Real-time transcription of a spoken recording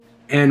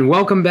And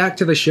welcome back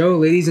to the show,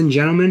 ladies and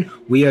gentlemen.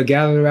 We are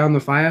gathered around the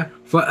fire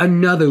for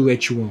another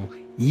ritual.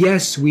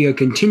 Yes, we are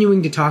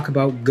continuing to talk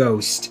about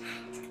Ghost,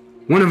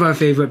 one of our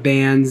favorite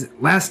bands.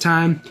 Last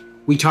time,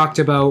 we talked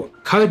about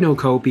Cardinal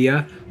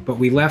but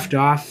we left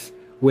off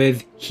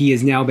with he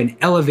has now been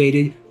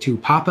elevated to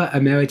Papa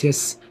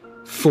Emeritus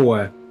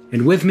 4.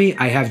 And with me,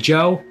 I have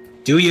Joe.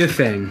 Do your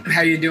thing.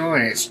 How you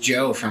doing? It's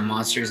Joe from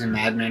Monsters and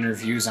Madmen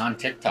Reviews on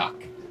TikTok.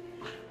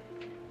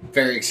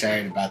 Very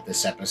excited about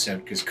this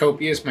episode because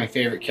Copia is my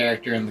favorite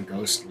character in the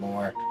Ghost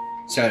lore.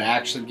 So to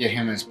actually get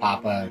him as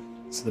Papa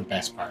is the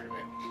best part of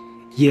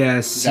it.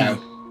 Yes.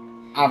 So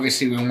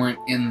obviously we weren't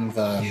in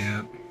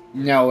the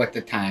know at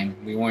the time.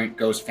 We weren't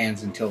Ghost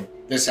fans until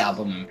this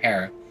album,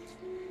 Impera.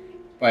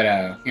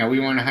 But we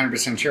weren't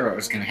 100% sure what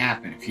was going to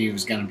happen. If he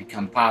was going to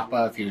become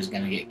Papa, if he was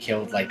going to get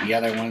killed like the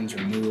other ones,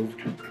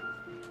 removed.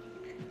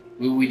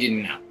 We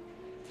didn't know.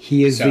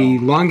 He is the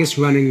longest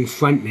running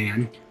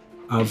frontman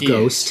of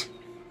Ghost.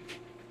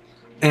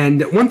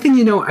 And one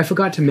thing, I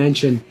forgot to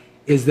mention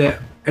is that,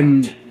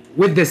 and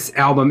with this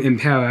album,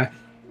 Impera,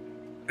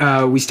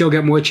 we still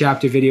get more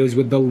chapter videos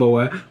with the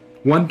lore.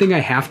 One thing I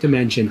have to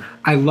mention,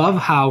 I love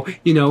how,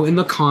 in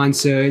the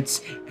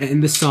concerts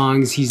and the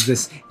songs, he's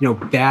this,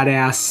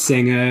 badass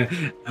singer,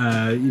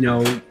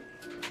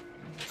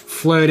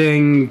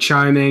 flirting,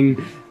 charming,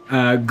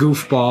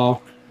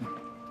 goofball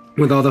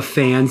with all the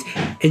fans.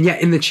 And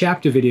yet in the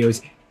chapter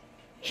videos,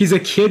 he's a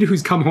kid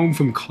who's come home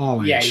from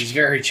college. Yeah, he's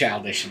very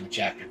childish in the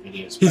chapter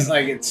videos.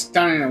 But it's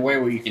done in a way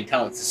where you can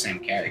tell it's the same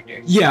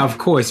character. Yeah, of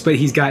course. But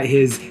he's got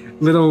his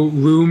little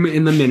room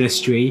in the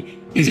ministry.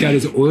 He's got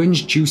his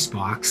orange juice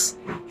box.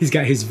 He's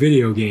got his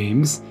video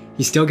games.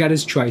 He's still got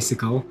his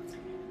tricycle.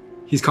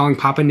 He's calling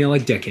Papa Nil a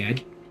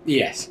dickhead.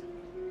 Yes.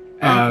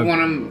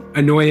 Annoying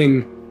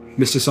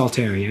Mr.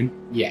 Saltarian.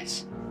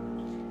 Yes.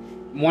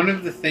 One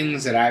of the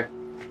things that I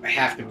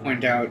have to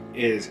point out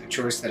is a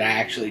choice that I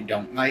actually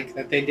don't like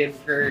that they did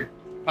for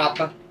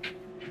Papa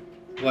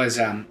was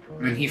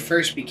when he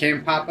first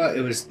became Papa,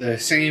 it was the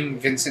same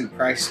Vincent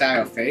Price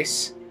style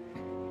face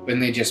when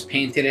they just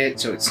painted it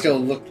so it still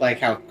looked like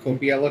how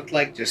Copia looked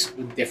like, just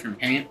with different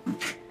paint.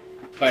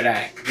 But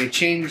they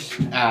changed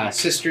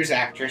Sister's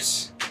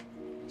actress.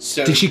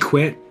 So did she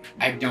quit?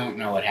 I don't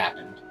know what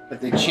happened,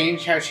 but they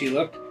changed how she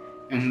looked,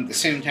 and at the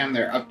same time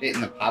they're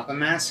updating the Papa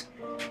mask.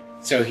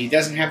 So he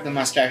doesn't have the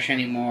mustache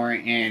anymore,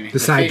 and the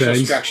facial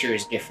structure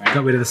is different.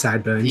 Got rid of the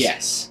sideburns.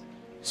 Yes.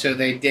 So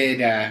they did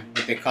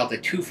what they call the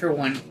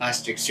 2-for-1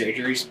 plastic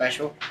surgery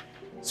special.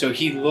 So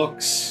he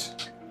looks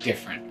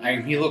different.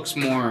 He looks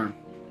more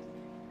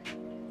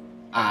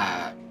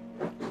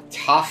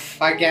tough,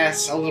 I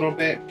guess, a little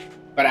bit.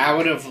 But I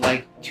would have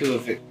liked to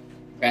have it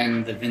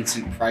been the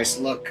Vincent Price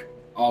look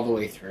all the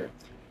way through.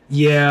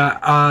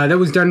 Yeah, that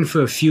was done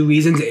for a few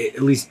reasons,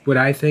 at least what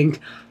I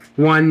think.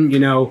 One,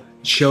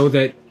 show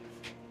that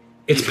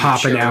it's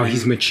Papa mature now,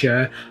 he's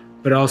mature,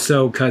 but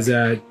also because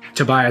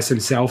Tobias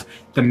himself,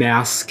 the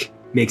mask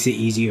makes it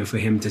easier for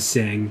him to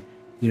sing,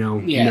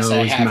 yes, nose,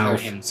 I have mouth.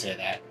 Heard him say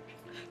that.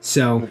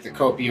 So, but the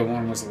Copia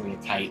one was a little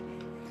tight.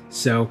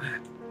 So,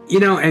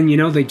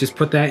 they just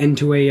put that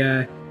into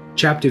a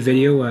chapter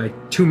video,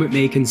 to whom it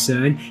may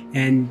concern,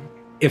 and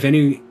if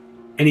any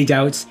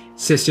doubts,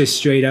 Sister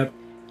straight up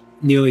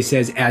nearly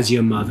says, "As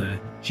your mother."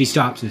 She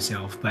stops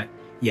herself, but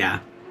yeah.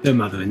 Their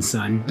mother and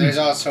son. There's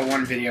also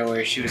one video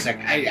where she was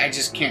like, I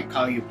just can't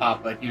call you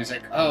Papa. And he was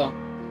like, oh.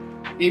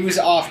 He was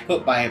off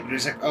put by it, but he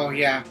was like, oh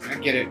yeah, I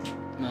get it,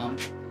 Mom.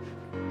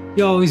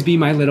 You'll always be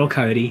my little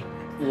Cody.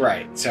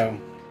 Right, so.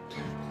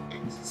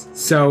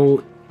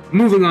 So,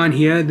 moving on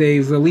here,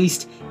 they've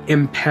released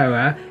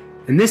Impera,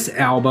 and this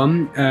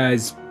album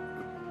is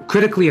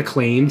critically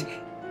acclaimed.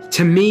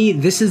 To me,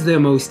 this is their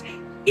most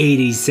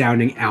 80s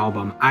sounding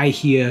album. I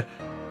hear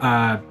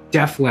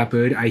Def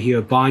Leppard, I hear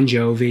Bon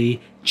Jovi,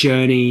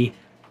 Journey,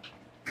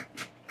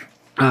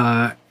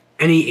 any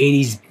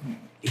 80s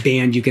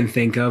band you can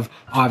think of,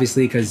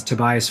 obviously because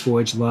Tobias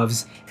Forge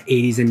loves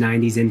 80s and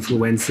 90s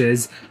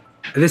influences.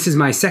 This is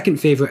my second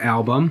favorite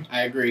album.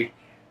 I agree.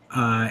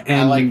 And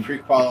I like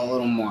Prequel a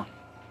little more.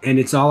 And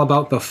it's all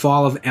about the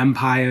fall of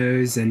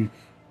empires and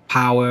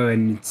power,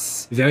 and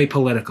it's very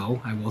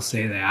political, I will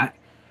say that.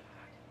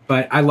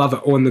 But I love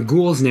it. And the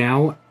ghouls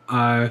now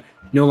are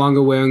no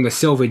longer wearing the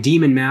silver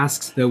demon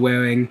masks. They're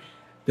wearing...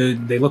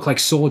 They look like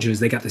soldiers.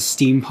 They got the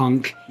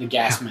steampunk... The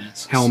gas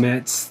masks.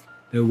 Helmets.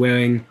 They're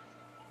wearing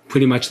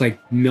pretty much like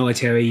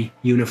military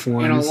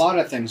uniforms. And a lot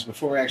of things,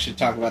 before we actually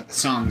talk about the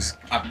songs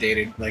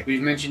updated. Like,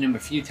 we've mentioned him a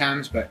few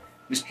times, but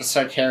Mr.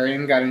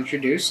 Sartarian got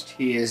introduced.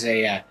 He is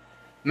a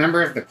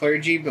member of the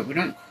clergy, but we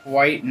don't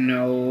quite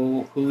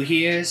know who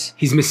he is.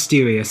 He's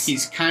mysterious.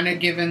 He's kind of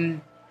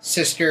given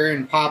Sister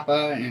and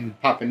Papa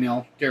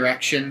Nil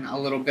direction a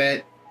little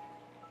bit.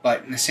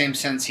 But in the same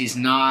sense, he's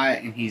not,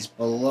 and he's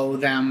below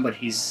them, but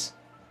he's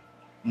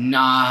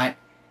not,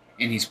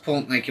 and he's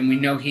pulling, and we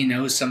know he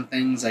knows some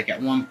things. Like, at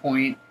one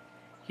point,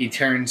 he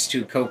turns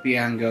to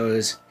Copia and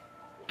goes,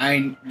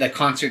 the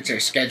concerts are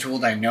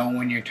scheduled, I know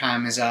when your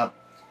time is up.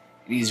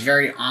 And he's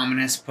very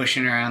ominous,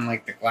 pushing around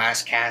like the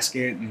glass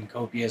casket, and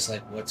Copia's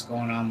like, what's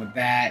going on with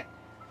that?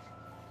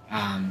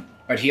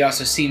 But he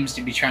also seems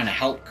to be trying to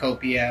help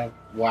Copia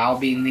while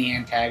being the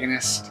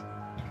antagonist.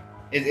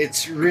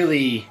 It's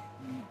really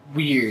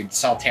weird,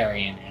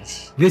 Saltarian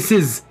is. This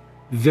is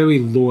very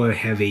lore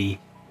heavy,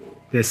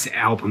 this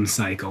album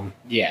cycle.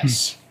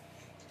 Yes.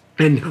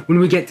 And when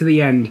we get to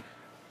the end,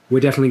 we're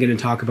definitely going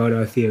to talk about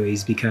our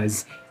theories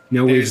because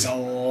there's a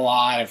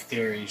lot of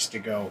theories to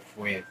go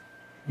with.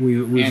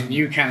 And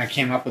you kind of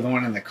came up with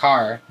one in the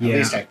car. At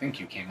least I think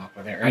you came up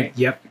with it, right?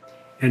 Yep.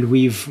 And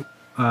we've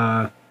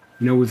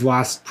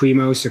lost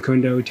Primo,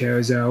 Secundo,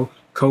 Terzo.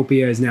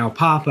 Copia is now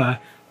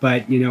Papa.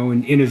 But,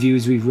 in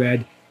interviews we've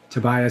read,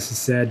 Tobias has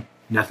said,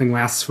 nothing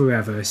lasts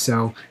forever.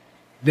 So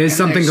there's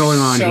something going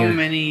on here. So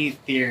many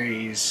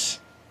theories,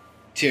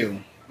 too.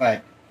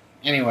 But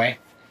anyway,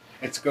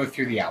 let's go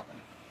through the album.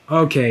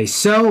 Okay,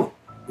 so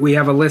we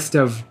have a list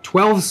of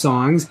 12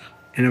 songs.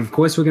 And of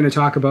course, we're going to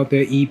talk about the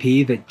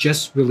EP that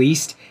just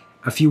released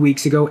a few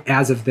weeks ago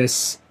as of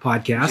this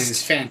podcast. Which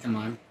is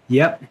Phantomon.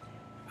 Yep.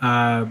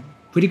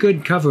 Pretty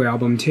good cover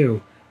album,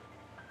 too.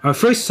 Our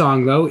first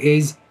song, though,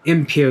 is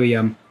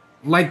Imperium.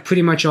 Like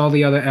pretty much all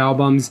the other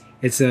albums,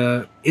 it's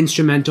a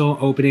instrumental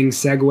opening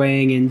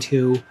segueing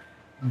into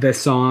the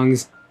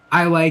songs.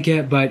 I like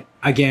it, but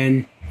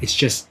again, it's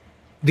just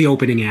the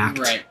opening act.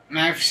 Right. And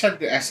I said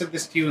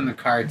this to you in the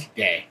car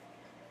today.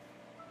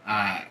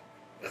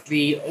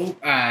 The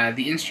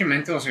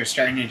instrumentals are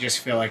starting to just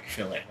feel like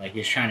filler, like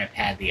he's trying to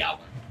pad the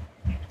album.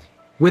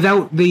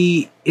 Without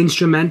the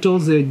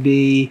instrumentals, there'd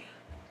be,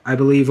 I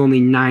believe, only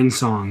 9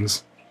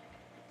 songs.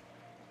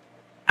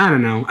 I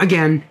don't know.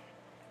 Again,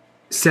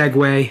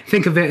 segue.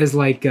 Think of it as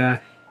like,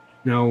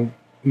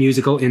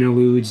 musical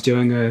interludes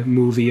during a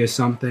movie or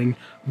something.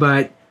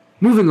 But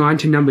moving on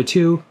to number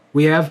 2,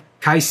 we have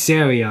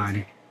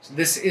Kaiserion. So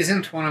this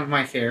isn't one of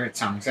my favorite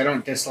songs. I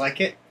don't dislike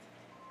it.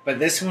 But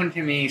this one,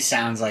 to me,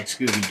 sounds like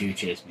Scooby-Doo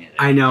chase music.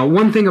 I know.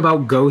 One thing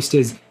about Ghost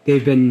is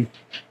they've been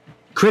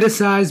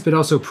criticized, but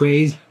also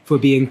praised for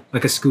being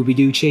like a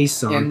Scooby-Doo chase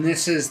song. And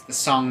this is the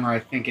song where I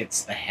think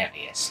it's the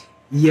heaviest.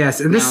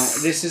 Yes, and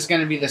this is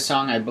going to be the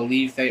song I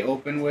believe they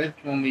open with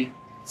when we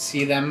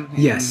see them.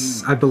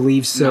 Yes, I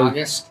believe so. In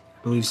August.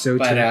 I believe so,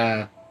 but,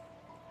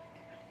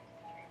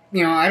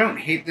 too. I don't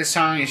hate this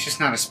song. It's just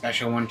not a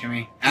special one to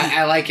me.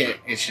 I like it.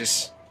 It's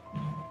just...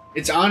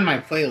 It's on my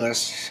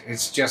playlist.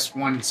 It's just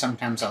one,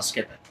 sometimes I'll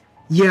skip it.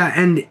 Yeah,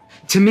 and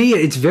to me,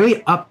 it's very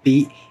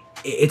upbeat.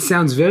 It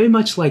sounds very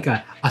much like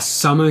a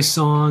summer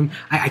song.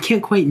 I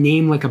can't quite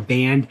name like a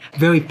band.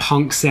 Very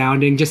punk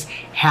sounding, just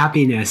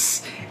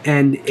happiness.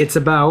 And it's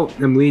about,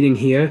 I'm reading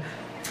here,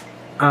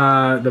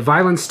 the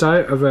violent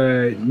start of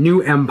a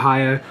new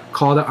empire,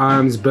 call to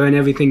arms, burn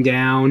everything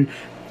down,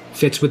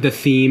 fits with the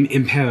theme,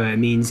 impera, it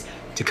means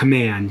to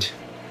command.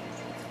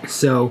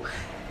 So,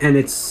 and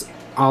it's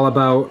all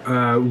about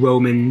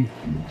Roman,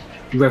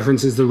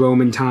 references the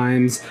Roman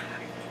times.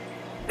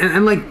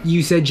 And like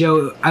you said,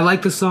 Joe, I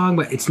like the song,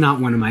 but it's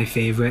not one of my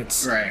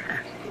favorites. Right.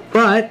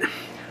 But,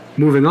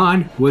 moving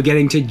on, we're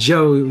getting to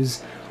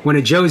one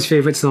of Joe's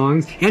favorite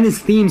songs, and his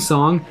theme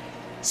song,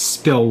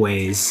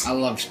 Spillways. I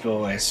love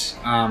Spillways.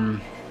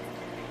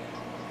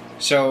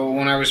 So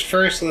when I was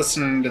first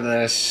listening to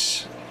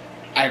this,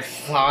 I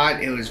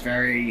thought it was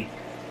very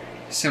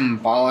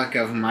symbolic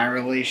of my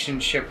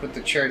relationship with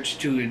the church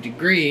to a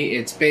degree.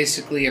 It's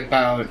basically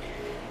about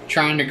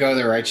trying to go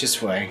the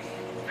righteous way,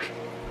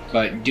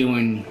 but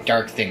doing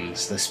dark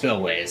things, the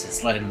spillways.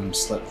 It's letting them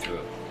slip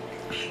through.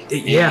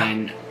 Yeah.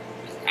 And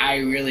I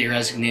really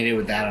resonated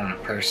with that on a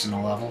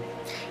personal level.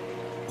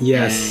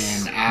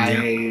 Yes.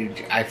 And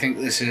I think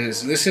this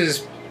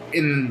is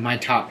in my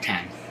top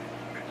 10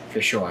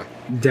 for sure.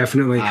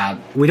 Definitely.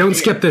 We don't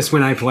skip this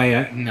when I play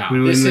it. No,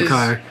 when we're in the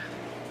car.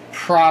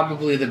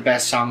 Probably the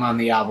best song on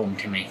the album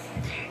to me.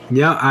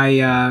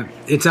 Yeah,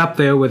 it's up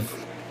there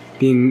with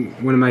being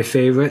one of my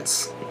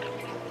favorites.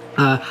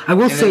 I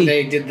will say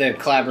they did the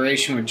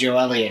collaboration with Joe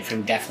Elliott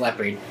from Def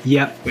Leppard.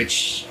 Yep.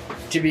 Which,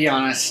 to be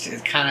honest,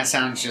 it kind of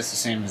sounds just the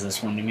same as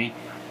this one to me.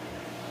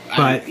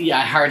 But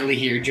I hardly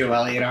hear Joe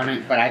Elliott on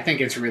it, but I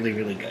think it's really,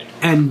 really good.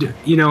 And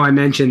I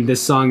mentioned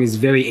this song is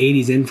very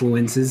 80s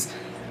influenced.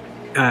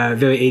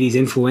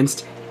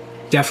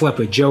 Def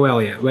Leppard, Joe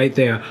Elliott, right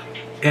there.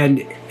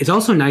 And it's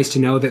also nice to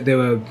know that there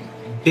are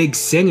big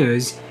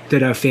singers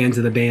that are fans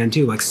of the band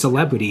too, like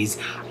celebrities.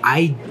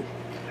 I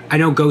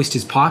know Ghost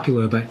is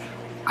popular, but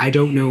I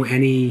don't know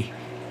any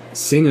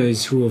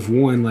singers who have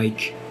worn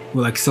like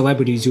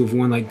celebrities who have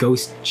worn like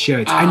Ghost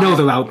shirts. I know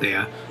they're out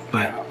there,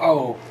 but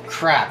oh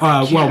crap!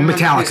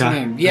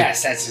 Metallica.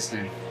 Yes, that's his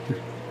name.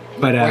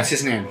 But what's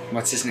his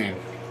name?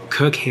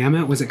 Kirk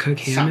Hammett? Was it Kirk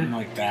Hammett? Something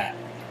like that.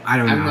 I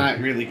don't know. I'm not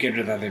really good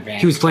with other bands.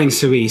 He was playing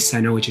Cerise.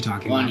 I know what you're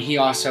talking about. And he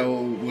also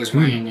was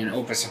wearing an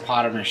Opus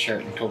Hippopotamus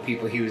shirt and told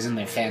people he was in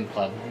their fan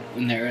club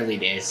in the early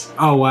days.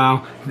 Oh,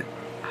 wow.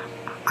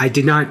 I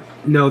did not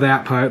know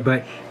that part,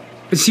 but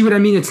see what I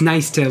mean? It's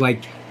nice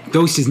to,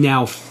 Ghost is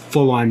now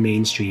full-on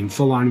mainstream,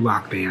 full-on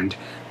rock band.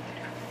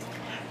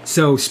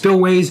 So,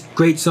 Spillways,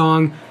 great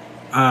song.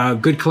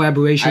 Good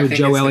collaboration I with think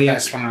Joe it's Elliott. the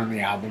best one on the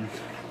album.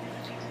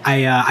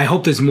 I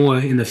hope there's more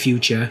in the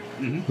future,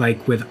 Mhm.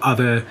 like with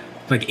other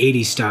like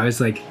 80s stars.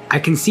 Like I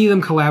can see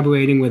them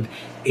collaborating with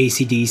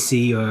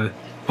AC/DC or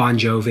Bon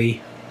Jovi.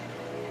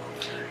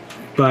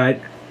 But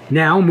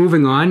now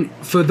moving on,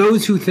 for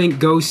those who think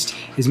Ghost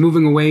is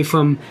moving away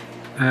from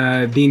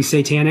being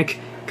satanic,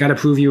 gotta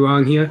prove you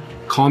wrong here.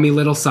 Call Me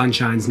Little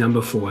Sunshine's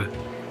number 4.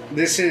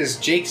 This is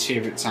Jake's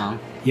favorite song.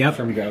 Yep.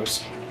 From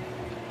Ghost.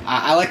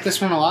 I like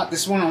this one a lot.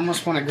 This one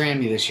almost won a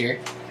Grammy this year,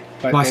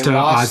 but Lost they to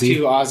lost Ozzy.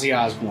 to Ozzy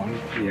Osbourne.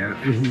 Yeah.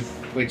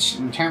 Which,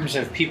 in terms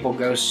of people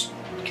Ghost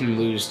can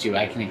lose to,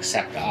 I can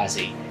accept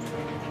Ozzy,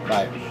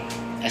 but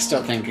I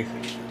still think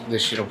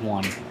this should have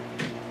won.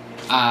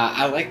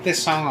 I like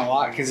this song a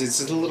lot because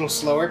it's a little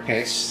slower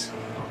pace.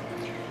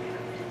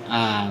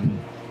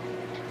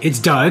 It's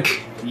dark.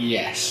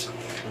 Yes.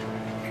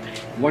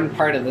 One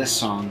part of this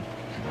song,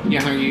 you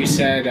know how you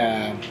said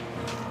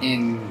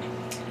in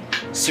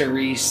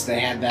Cerise they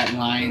had that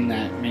line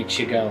that makes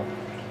you go,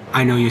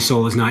 I know your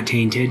soul is not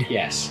tainted.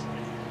 yes.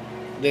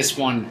 This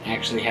one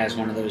actually has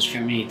one of those for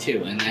me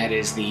too, and that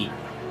is the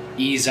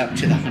ease up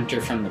to the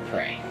hunter from the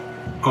prey.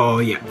 Oh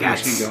yeah, Makes me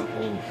that's go,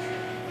 oh.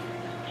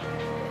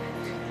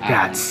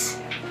 that's.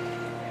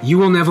 You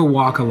will never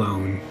walk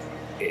alone.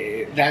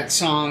 That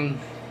song,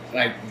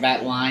 like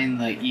that line,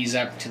 like ease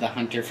up to the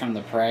hunter from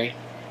the prey,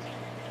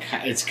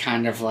 it's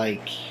kind of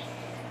like,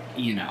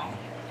 you know,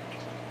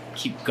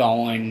 keep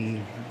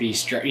going, be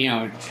straight, you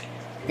know,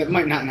 that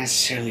might not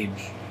necessarily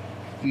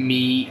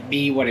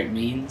be what it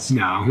means.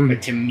 No.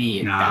 But to me,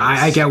 it No, does.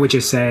 I get what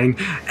you're saying.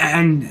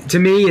 And to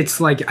me, it's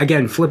like,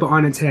 again, flip it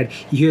on its head.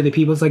 You hear the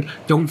people, it's like,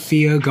 don't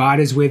fear, God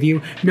is with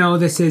you. No,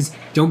 this is,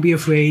 don't be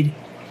afraid,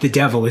 the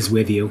devil is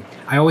with you.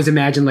 I always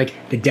imagine, like,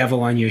 the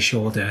devil on your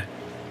shoulder.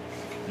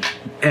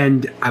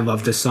 And I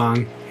love this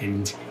song,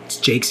 and it's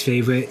Jake's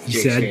favorite, you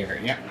Jake's said.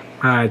 favorite, yeah.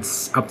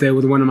 It's up there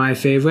with one of my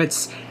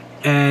favorites.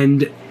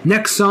 And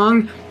next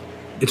song,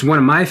 it's one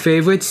of my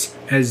favorites,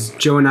 as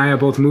Joe and I are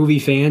both movie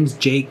fans,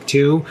 Jake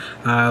too,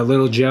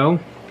 Little Joe,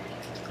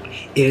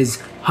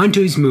 is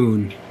Hunter's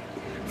Moon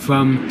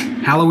from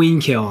Halloween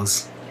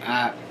Kills.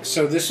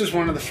 So this was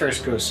one of the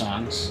first Ghost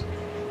songs.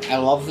 I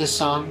love this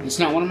song. It's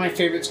not one of my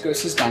favorites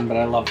Ghost has done, but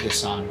I love this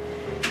song.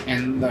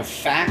 And the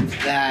fact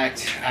that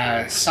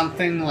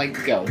something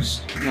like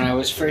Ghost, when I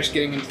was first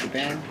getting into the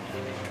band,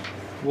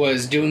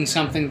 was doing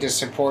something to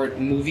support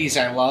movies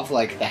I love,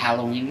 like the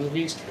Halloween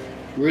movies,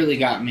 really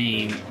got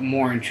me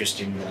more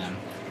interested in them.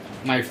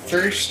 My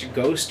first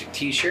Ghost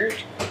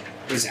t-shirt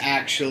was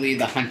actually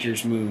the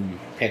Hunter's Moon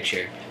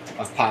picture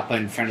of Papa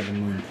in front of the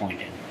moon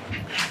pointing.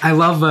 I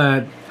love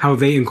how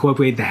they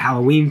incorporate the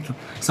Halloween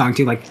song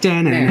too, like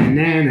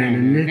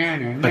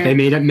da-na-na-na-na-na-na, but they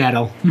made it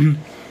metal.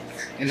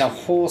 And the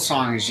whole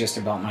song is just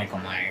about Michael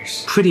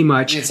Myers. Pretty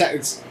much.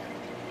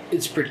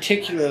 It's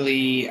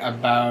particularly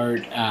about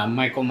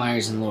Michael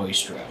Myers and Laurie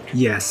Strode.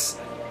 Yes.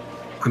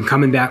 I'm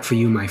coming back for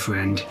you, my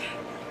friend.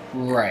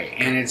 Right,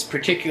 and it's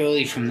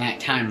particularly from that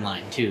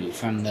timeline too,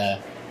 from the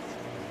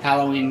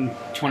Halloween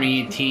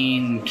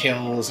 2018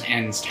 Kills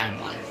Ends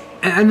timeline.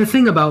 And the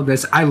thing about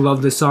this, I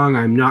love the song.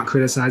 I'm not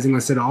criticizing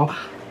this at all.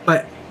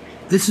 But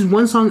this is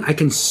one song I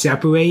can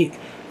separate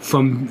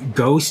from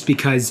Ghost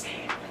because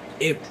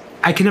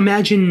I can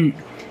imagine,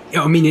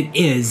 I mean, it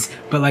is,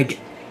 but like,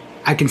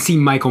 I can see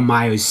Michael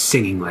Myers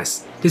singing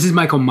this. This is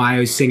Michael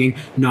Myers singing,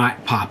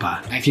 not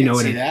Papa. I if you know can't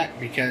what see that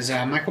because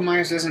Michael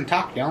Myers doesn't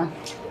talk, Dylan.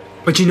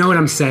 But you know what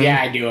I'm saying? Yeah,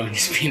 I do. I'm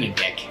just being a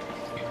dick.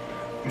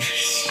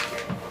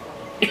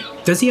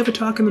 Does he ever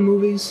talk in the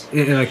movies?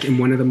 Like in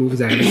one of the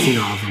movies? I haven't seen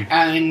all of them.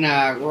 In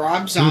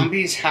Rob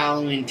Zombie's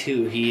Halloween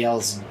 2, he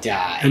yells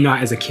 "die." And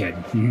not as a kid.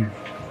 Mhm.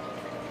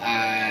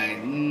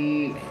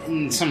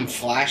 In some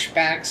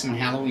flashbacks in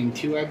Halloween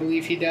 2, I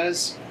believe he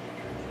does.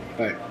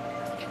 But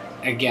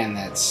again,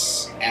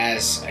 that's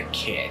as a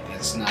kid.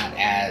 That's not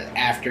as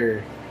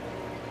after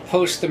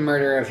post the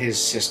murder of his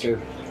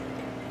sister.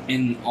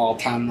 In all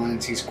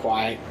timelines, he's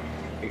quiet,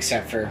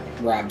 except for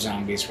Rob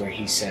Zombie's, where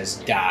he says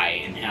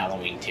 "die" in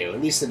Halloween 2.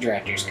 At least the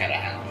director's cut of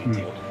Halloween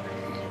 2.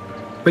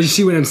 But you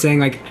see what I'm saying?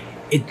 Like,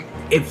 it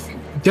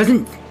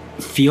doesn't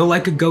feel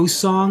like a ghost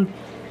song.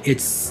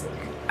 It's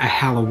a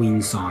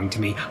Halloween song to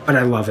me, but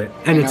I love it.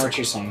 And I know what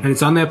you're saying. And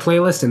it's on their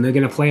playlist, and they're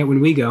gonna play it when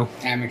we go.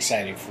 I'm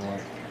excited for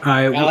it.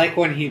 I like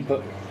when he...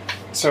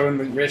 So in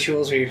the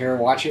rituals, where you ever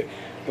watch it,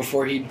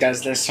 before he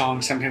does this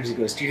song, sometimes he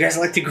goes, "Do you guys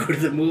like to go to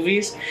the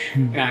movies?"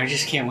 And I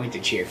just can't wait to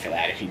cheer for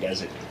that if he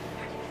does it.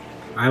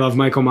 I love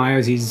Michael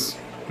Myers. He's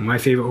one of my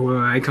favorite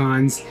horror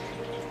icons.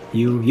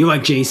 You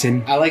like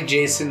Jason. I like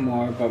Jason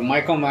more, but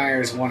Michael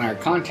Myers won our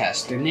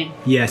contest, didn't he?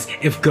 Yes.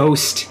 If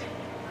Ghost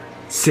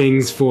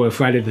sings for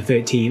Friday the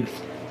 13th,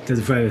 does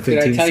a Friday the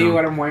 13th Did I tell song. you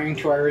what I'm wearing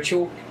to our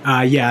ritual?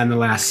 Yeah, in the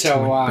last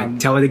So, one.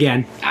 But tell it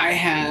again. I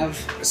have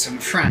some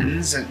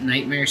friends at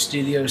Nightmare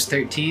Studios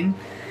 13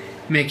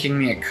 making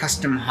me a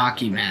custom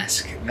hockey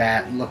mask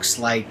that looks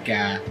like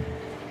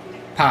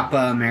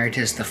Papa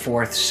Emeritus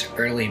IV's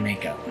early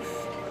makeup.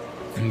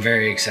 I'm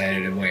very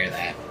excited to wear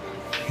that.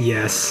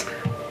 Yes.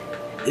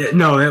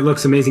 No, it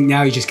looks amazing.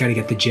 Now you just got to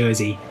get the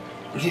jersey,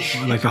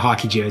 like a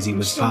hockey jersey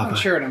with Still Papa. not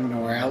sure what I'm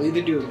gonna wear. I'll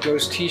either do a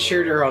Ghost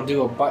T-shirt or I'll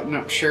do a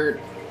button-up shirt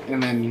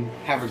and then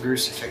have a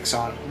crucifix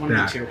on. One of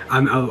the two.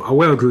 I'll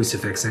wear a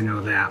crucifix. I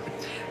know that.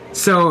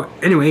 So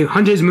anyway,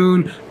 Hunter's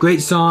Moon,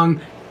 great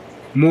song.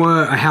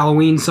 More a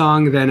Halloween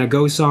song than a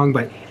ghost song,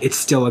 but it's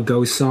still a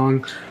ghost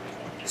song.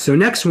 So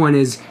next one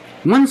is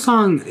one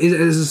song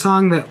is a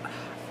song that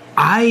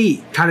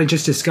I kind of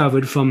just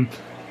discovered from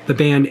the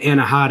band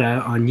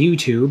Anahata on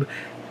YouTube.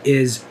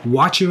 Is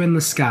Watcher in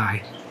the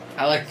Sky.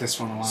 I like this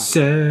one a lot.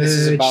 This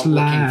is about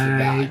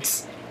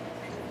Searchlights.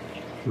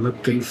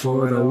 Looking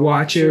for the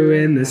Watcher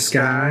in the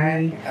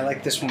sky. I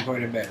like this one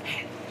quite a bit.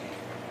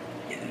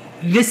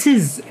 This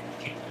is,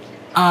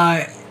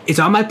 it's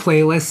on my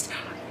playlist.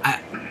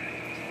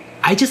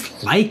 I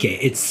just like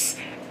it. It's,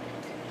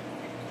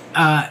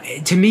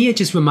 to me, it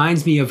just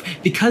reminds me of,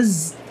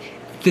 because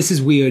this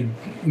is weird,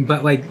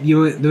 but like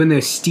they're in their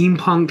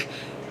steampunk,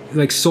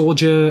 like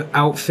soldier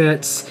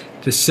outfits,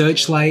 the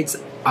searchlights.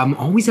 I'm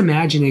always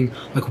imagining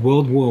like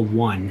World War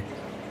I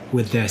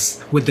with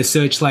this, with the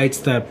searchlights,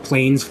 the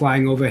planes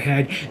flying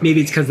overhead.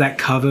 Maybe it's because that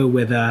cover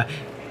with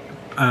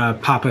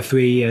Papa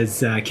 3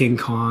 as King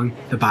Kong,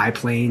 the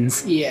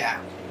biplanes.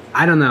 Yeah.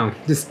 I don't know.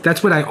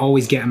 That's what I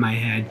always get in my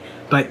head.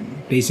 But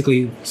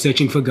basically,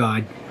 searching for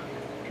God.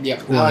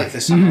 Yep, I like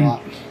this song a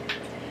lot.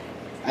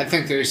 I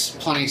think there's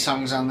plenty of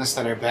songs on this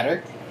that are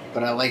better,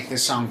 but I like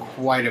this song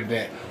quite a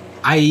bit.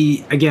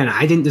 I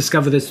didn't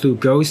discover this through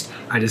Ghost.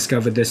 I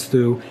discovered this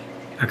through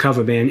a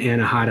cover band,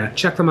 Anahata.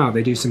 Check them out.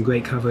 They do some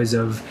great covers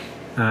of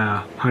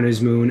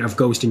Hunter's Moon, of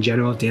Ghost in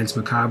general, Dance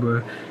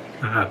Macabre.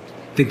 I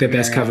think their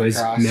best cover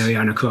is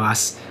Mariana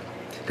Cross.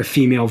 The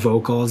female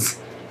vocals,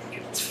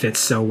 it fits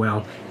so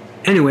well.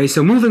 Anyway,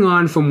 so moving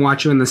on from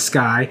Watcher in the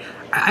Sky,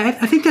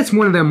 I think that's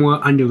one of their more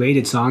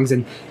underrated songs,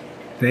 and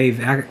they've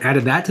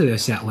added that to their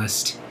set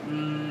list.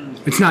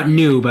 It's not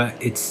new, but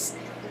it's...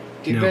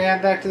 Did they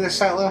add that to the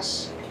set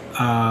list?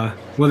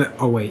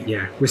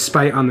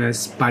 Respite on the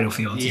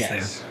Spitalfields is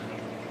there.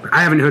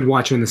 I haven't heard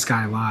Watcher in the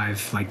Sky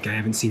live. Like, I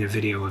haven't seen a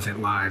video of it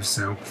live,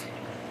 so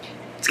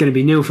it's going to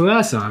be new for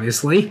us,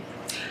 obviously.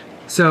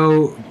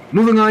 So,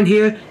 moving on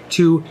here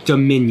to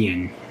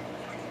Dominion.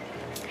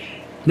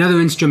 Another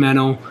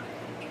instrumental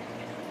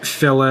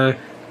filler.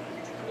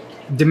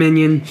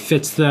 Dominion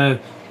fits the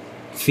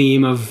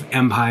theme of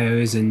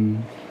empires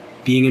and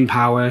being in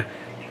power.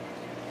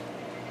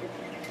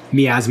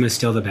 Miasma's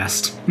still the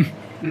best.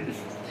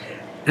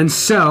 And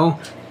so,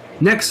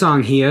 next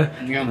song here.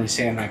 You're only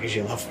saying that because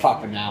you love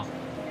Papa now.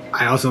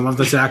 I also love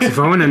the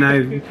saxophone,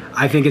 and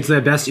I think it's their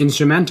best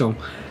instrumental.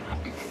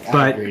 But,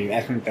 I agree.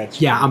 I think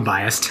that's... Yeah, I'm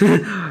biased.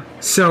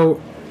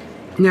 So,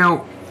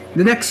 now,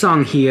 the next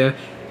song here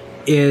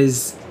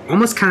is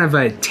almost kind of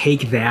a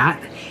take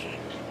that.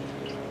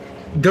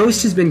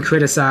 Ghost has been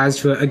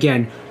criticized for,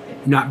 again,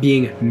 not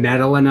being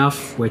metal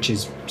enough, which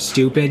is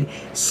stupid.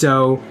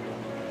 So,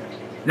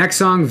 next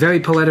song,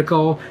 very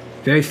political,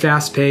 very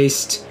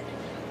fast-paced,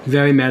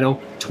 very metal,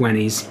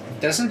 20s.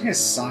 Doesn't his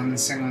son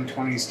sing on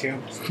 20s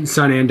too?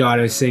 Son and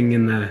daughter sing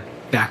in the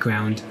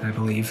background, I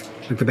believe,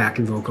 like the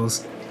backing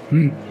vocals.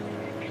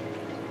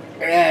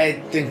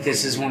 I think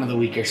this is one of the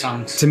weaker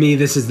songs. To me,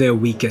 this is their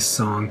weakest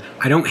song.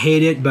 I don't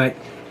hate it, but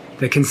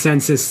the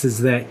consensus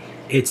is that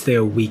it's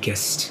their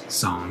weakest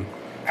song.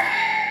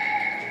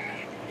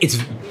 It's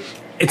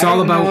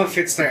all about... I don't know if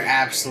it's their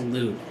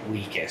absolute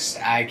weakest.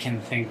 I can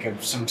think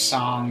of some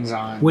songs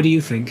on... What do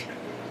you think?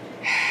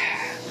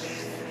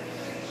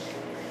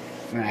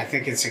 I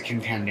think it's a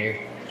contender,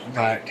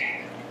 but...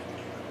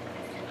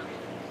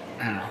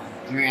 I don't know.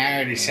 I mean, I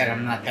already said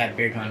I'm not that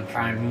big on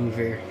Prime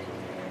Mover,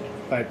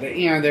 but,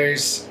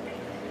 there's...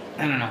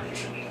 I don't know.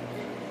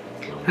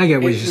 I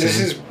get what you're saying. This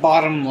is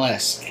bottom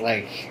list,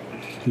 like...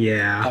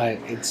 Yeah.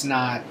 But it's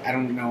not... I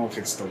don't know if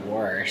it's the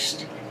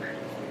worst.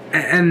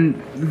 And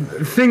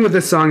the thing with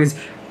this song is,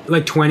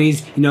 like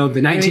 20s,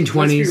 the 1920s...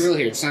 Let's be real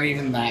here, it's not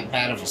even that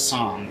bad of a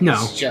song. No.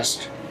 It's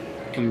just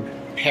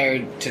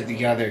compared to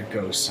the other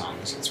Ghost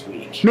songs, it's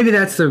weak. Maybe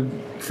that's the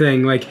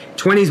thing, like,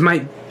 20s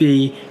might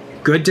be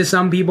good to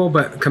some people,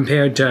 but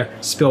compared to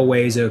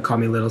Spillways or Call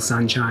Me Little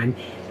Sunshine,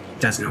 it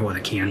doesn't hold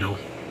a candle.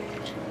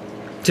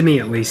 To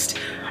me, at least.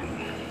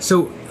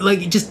 So,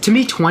 like, just, to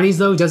me, 20s,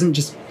 though, doesn't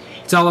just...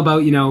 It's all about,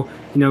 the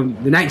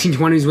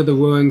 1920s with the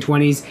roaring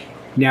 20s.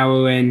 Now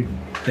we're in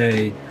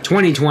the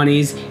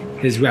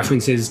 2020s. There's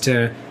references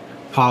to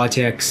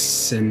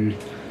politics and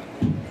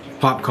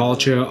pop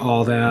culture,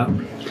 all that.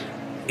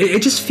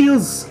 It just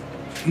feels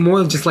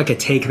more just like a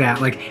take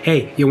that. Like,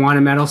 hey, you want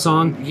a metal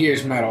song?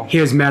 Here's metal.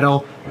 Here's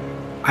metal.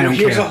 I don't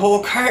care. Here's a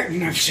whole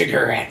carton of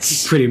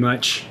cigarettes. Pretty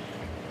much.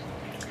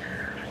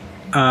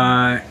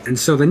 And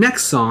so the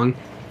next song,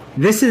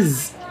 this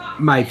is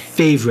my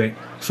favorite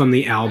from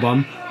the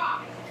album.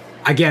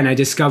 Again, I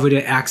discovered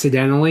it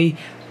accidentally.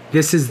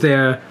 This is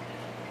their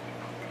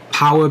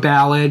power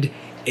ballad.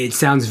 It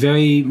sounds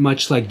very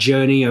much like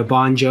Journey or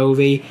Bon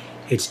Jovi.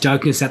 It's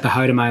Darkness at the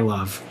Heart of My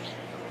Love.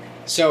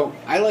 So,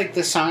 I like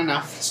this song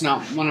enough. It's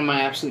not one of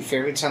my absolute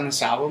favorites on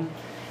this album.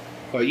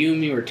 But you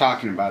and me were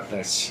talking about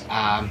this.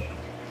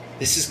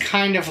 This is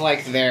kind of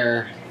like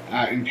their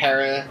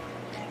Impera.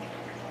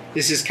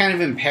 This is kind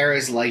of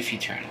Impera's Life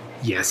Eternal.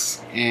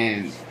 Yes.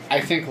 And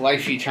I think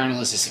Life Eternal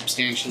is a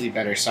substantially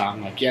better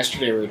song. Like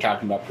yesterday we were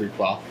talking about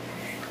Prequel.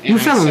 You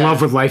fell in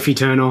love with Life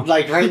Eternal.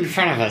 Like right in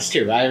front of us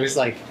too. I was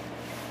like,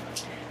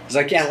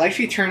 yeah, Life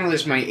Eternal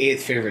is my 8th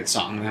favorite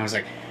song. And I was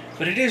like,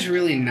 but it is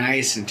really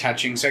nice and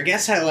touching, so I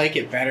guess I like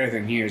it better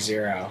than Year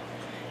Zero.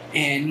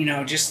 And, you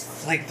know,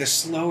 just like the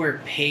slower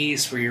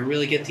pace where you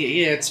really get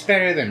it's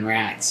better than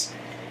Rats.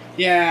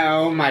 Yeah,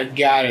 oh my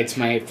god, it's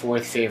my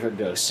 4th favorite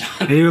Ghost song.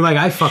 And you were like,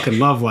 I fucking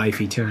love Life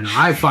Eternal.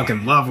 I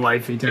fucking love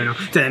Life Eternal.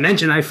 Did I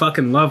mention I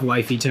fucking love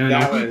Life Eternal?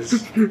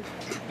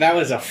 That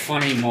was a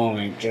funny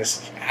moment.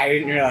 Just, I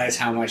didn't realize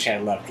how much I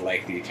loved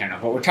Life Eternal.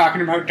 But we're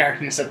talking about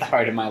Darkness at the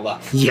Heart of My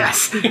Love.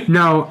 Yes.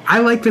 No, I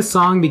like this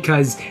song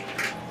because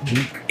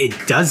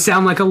it does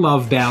sound like a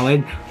love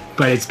ballad,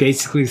 but it's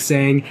basically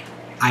saying,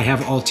 I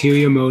have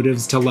ulterior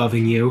motives to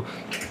loving you.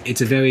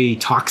 It's a very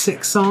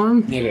toxic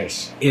song. It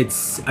is.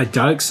 It's a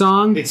dark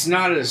song. It's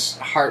not as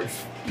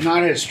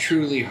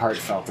truly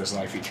heartfelt as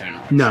Life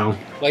Eternal is. No.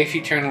 Life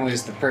Eternal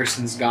is the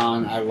person's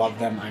gone, I love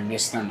them, I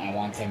miss them, I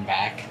want them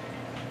back.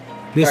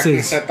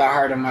 Darkness at the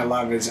Heart of My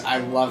Love is I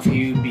love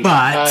you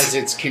because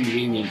it's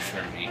convenient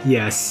for me.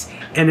 Yes.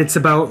 And it's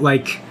about,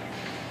 like,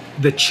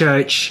 the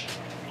church,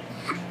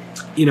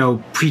 you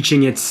know,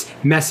 preaching its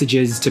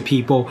messages to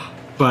people,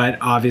 but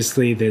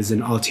obviously there's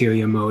an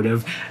ulterior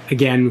motive,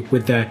 again,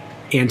 with the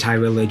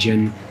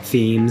anti-religion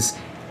themes.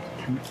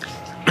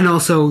 And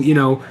also, you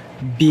know,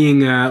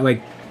 being,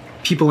 like,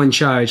 people in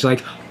charge,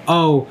 like,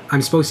 oh,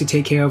 I'm supposed to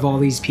take care of all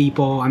these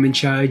people, I'm in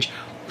charge,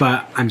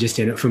 but I'm just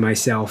in it for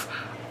myself.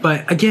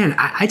 But again,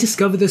 I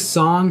discovered this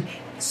song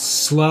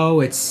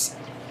slow. It's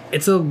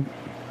a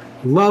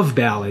love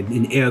ballad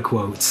in air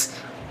quotes.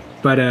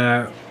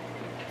 But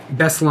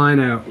best line,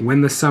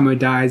 when the summer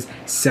dies,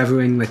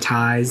 severing the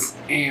ties.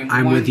 And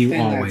I'm with you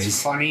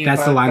always.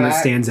 That's the line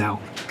that stands out.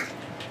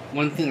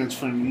 One thing that's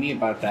funny to me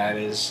about that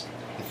is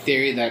the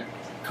theory that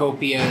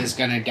Copia is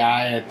going to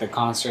die at the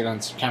concert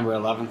on September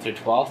 11th or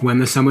 12th. When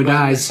the summer dies.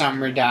 When the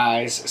summer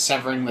dies,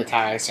 severing the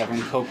ties,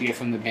 severing Copia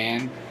from the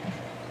band.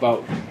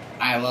 But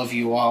I love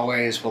you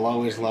always, will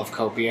always love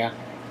Copia.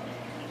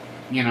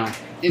 You know,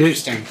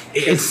 interesting.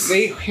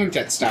 They hint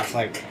at stuff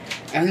like,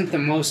 I think the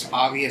most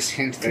obvious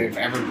hint they've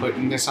ever put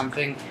into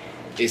something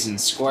is in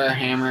Square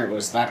Hammer. It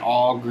was that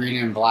all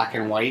green and black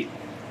and white.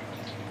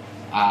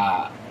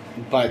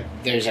 But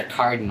there's a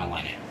cardinal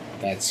in it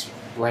that's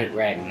bright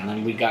red, and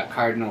then we got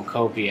Cardinal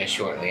Copia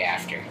shortly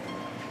after.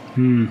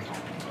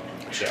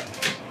 So.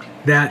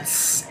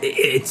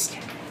 It's...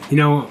 You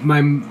know,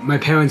 my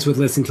parents would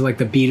listen to, like,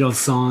 the Beatles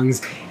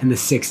songs in the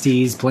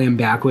 60s, play them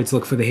backwards,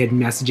 look for the hidden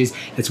messages.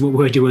 That's what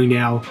we're doing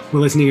now. We're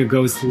listening to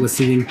Ghost,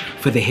 listening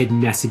for the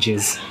hidden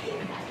messages.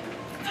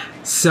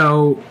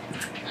 So,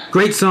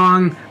 great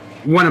song.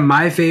 One of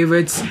my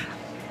favorites.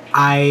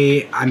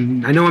 I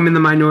know I'm in the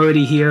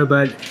minority here,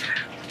 but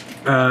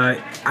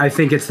I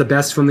think it's the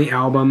best from the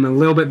album. A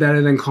little bit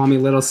better than Call Me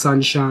Little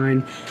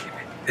Sunshine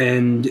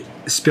and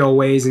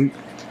Spillways.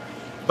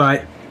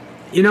 But,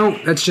 you know,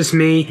 that's just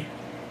me.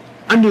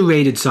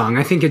 Underrated song.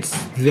 I think it's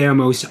their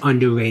most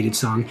underrated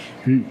song.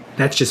 And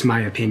that's just my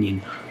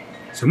opinion.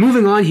 So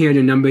moving on here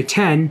to number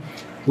 10,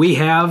 we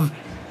have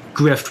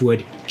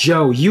Griftwood.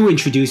 Joe, you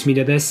introduced me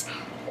to this.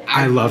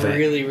 I love it. I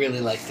really, really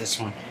like this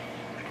one.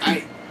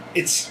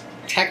 It's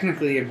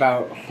technically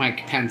about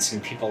Mike Pence,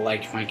 and people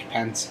like Mike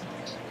Pence.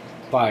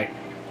 But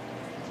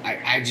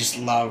I just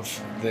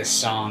love this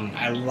song.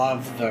 I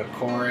love the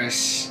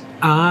chorus.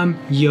 I'm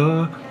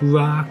your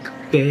rock,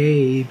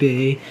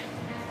 baby.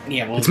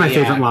 Yeah, well, it's my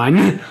favorite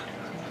line.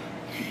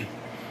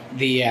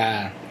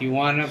 You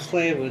wanna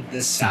play with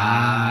the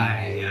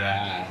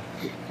side.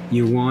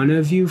 You want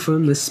a view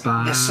from the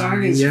spy. The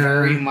song is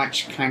very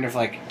much kind of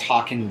like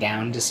talking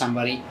down to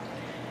somebody.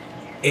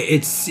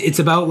 It's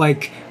about,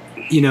 like,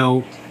 you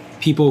know,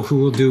 people who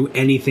will do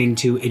anything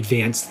to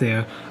advance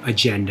their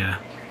agenda.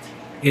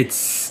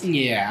 It's...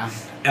 Yeah.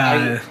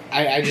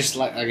 I just,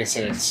 like I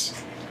said,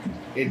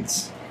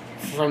 it's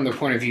from the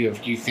point of view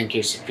of you think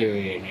you're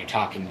superior and you're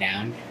talking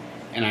down.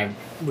 And I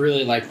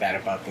really like that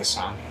about this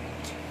song.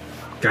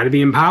 Gotta be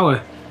in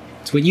power.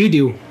 It's what you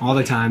do all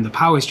the time. The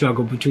power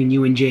struggle between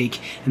you and Jake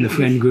and the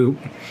friend group.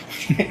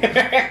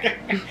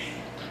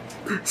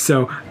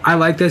 So, I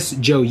like this.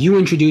 Joe, you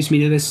introduced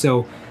me to this,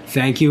 so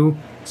thank you.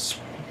 It's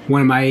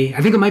one of my...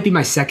 I think it might be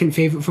my second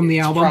favorite from the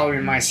album. Probably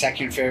my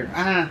second favorite.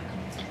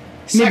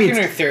 Second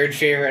or third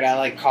favorite. I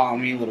like Call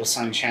Me Little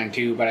Sunshine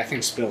too, but I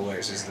think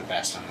Spillways is the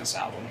best on this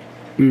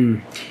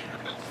album.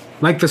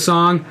 Like the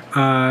song.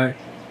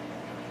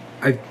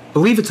 I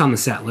believe it's on the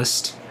set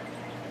list.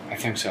 I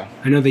think so.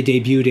 I know they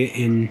debuted it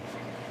in,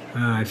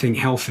 I think,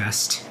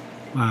 Hellfest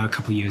a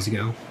couple years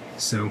ago.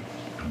 So,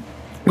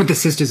 with the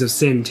Sisters of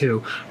Sin,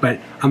 too. But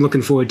I'm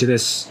looking forward to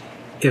this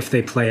if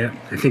they play it.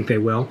 I think they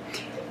will.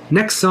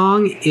 Next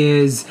song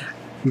is,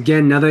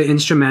 again, another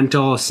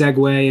instrumental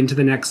segue into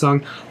the next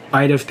song,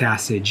 Bite of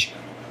Passage.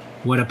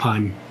 What a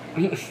pun.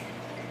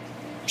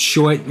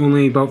 short,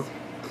 only about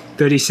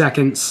 30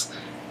 seconds.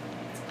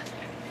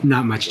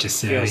 Not much to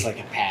say. Feels like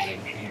a padding.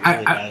 It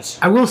really does.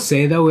 I will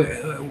say,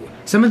 though,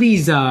 some of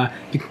these,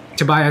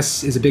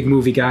 Tobias is a big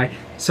movie guy.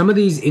 Some of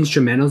these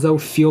instrumentals, though,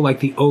 feel like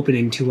the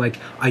opening to, like,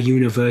 a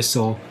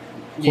Universal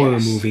horror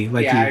movie.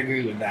 Like I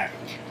agree with that.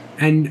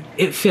 And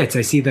it fits.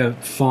 I see the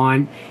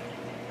font.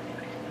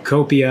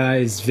 Copia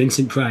is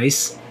Vincent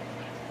Price.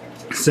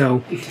 So.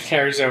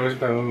 Terrorzone is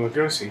Bela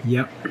Lugosi.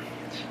 Yep.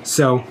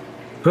 So,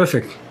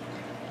 perfect.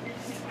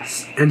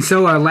 And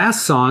so our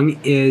last song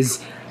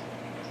is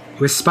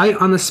Respite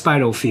on the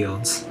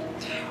Spitalfields.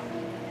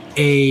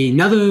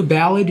 Another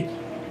ballad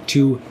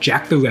to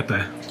Jack the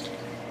Ripper.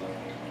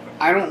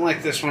 I don't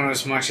like this one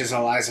as much as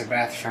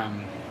Elizabeth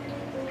from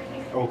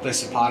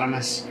Opus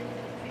Epotamus.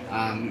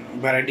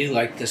 But I do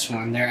like this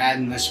one. They're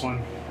adding this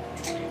one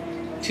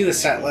to the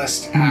set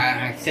list.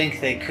 I think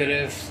they could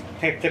have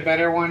picked a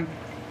better one,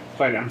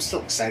 but I'm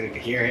still excited to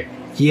hear it.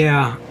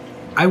 Yeah.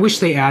 I wish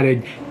they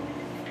added,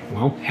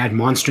 had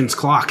Monstrance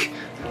Clock.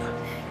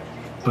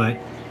 But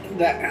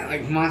that,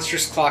 like,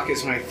 Monstrous Clock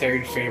is my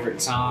third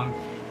favorite song,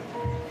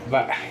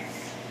 but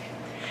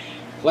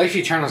Life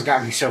Eternal's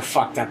got me so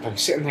fucked up. I'm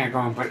sitting there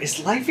going, but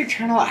is Life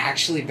Eternal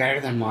actually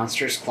better than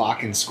Monstrous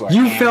Clock and Square?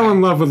 You fell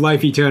in love with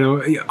Life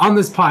Eternal on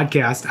this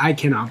podcast. I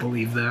cannot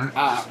believe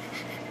that.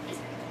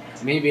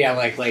 Maybe I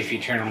like Life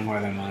Eternal more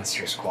than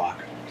Monstrous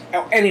Clock.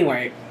 Oh,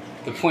 anyway,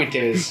 the point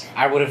is,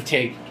 I would have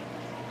taken.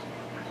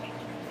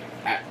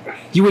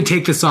 You would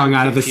take the song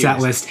out of the set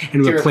list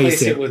and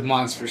replace it with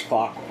Monstrous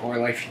Clock or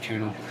Life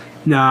Eternal.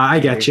 Nah, I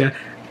get you.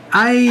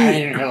 I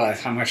didn't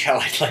realize how much I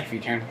liked Life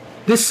Eternal.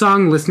 This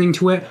song, listening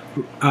to it,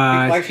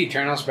 Life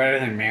Eternal's better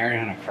than Mary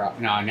on a Cross.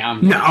 No, now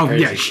I'm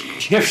crazy.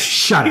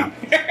 Shut up.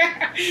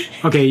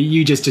 Okay,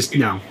 you just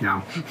no.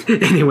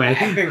 Anyway,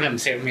 I think I'm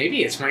saying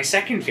maybe it's my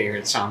second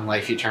favorite song,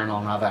 Life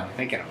Eternal. Now that I'm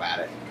thinking about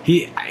it,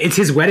 it's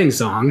his wedding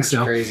song. That's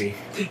crazy.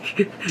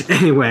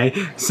 Anyway,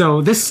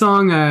 so this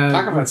song.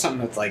 Talk about something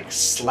that's like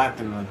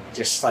slept and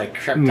just like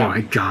crept up. Oh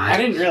my god! I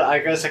didn't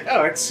realize. I was like,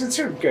 oh, it's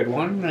a good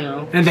one.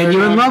 No. And then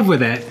you're in love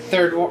with it.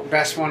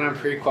 Best one on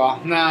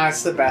prequel. Nah,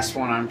 it's the best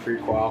one on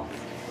prequel.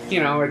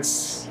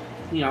 It's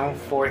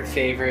fourth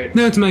favorite.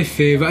 No, it's my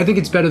favorite. I think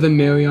it's better than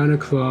Mary on a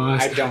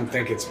Cross. I don't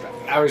think it's better.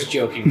 I was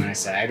joking when I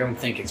said I don't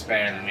think it's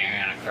better than Mary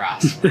on a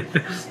Cross.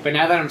 But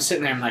now that I'm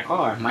sitting there, I'm like,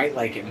 I might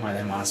like it more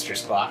than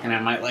Monstrous Clock, and I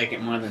might like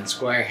it more than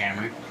Square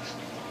Hammer.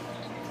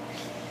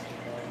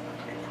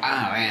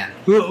 Oh, man.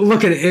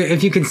 Look at it.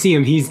 If you can see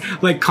him, he's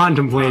like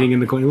contemplating in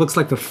the corner. He looks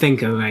like the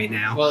thinker right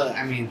now.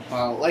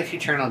 Well, Life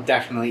Eternal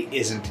definitely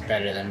isn't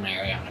better than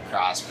Mary on the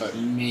Cross, but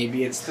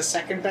maybe it's the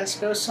second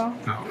best Ghost song?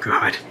 Oh,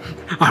 God.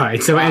 All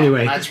right, so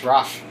anyway. That's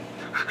rough.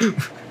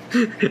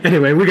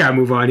 Anyway, we gotta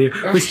move on here.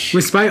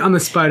 Respite on the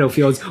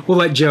Spitalfields. We'll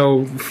let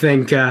Joe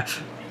think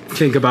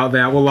about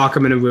that. We'll lock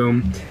him in a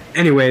room.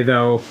 Anyway,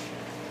 though,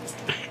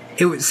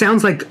 it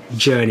sounds like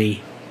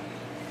Journey.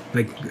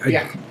 Like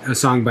a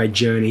song by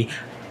Journey.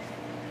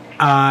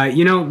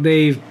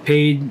 They've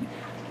paid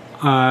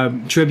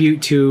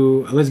tribute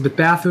to Elizabeth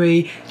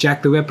Bathory,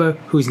 Jack the Ripper.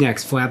 Who's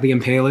next? Vlad the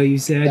Impaler, you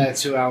said?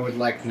 That's who I would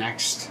like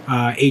next.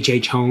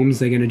 H.H. Holmes,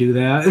 they're going to do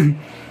that.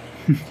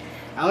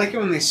 I like it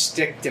when they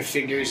stick to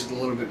figures with a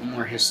little bit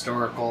more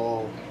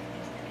historical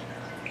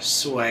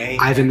sway.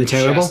 Ivan the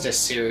Terrible? Just a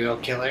serial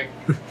killer.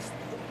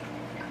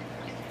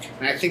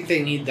 And I think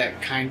they need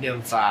that kind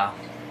of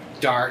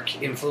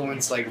dark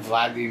influence like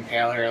Vlad the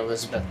Impaler or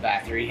Elizabeth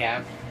Bathory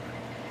have.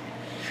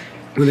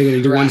 Are they going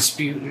to do one?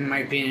 Rasputin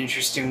might be an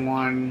interesting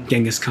one.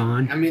 Genghis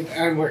Khan. I mean,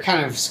 we're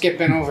kind of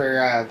skipping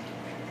over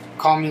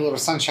Call Me Little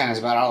Sunshine is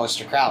about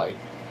Aleister Crowley.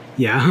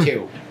 Yeah.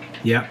 Too.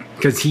 Yeah,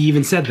 because he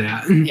even said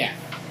that. Yeah.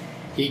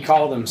 He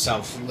called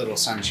himself Little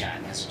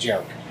Sunshine as a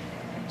joke.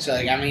 So,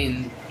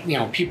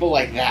 people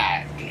like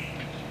that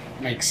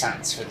make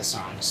sense for the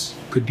songs.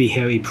 Could be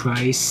Harry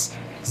Price,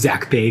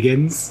 Zach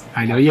Bagans.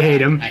 I know you hate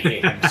him. I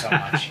hate him so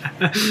much.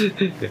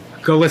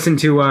 Go listen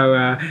to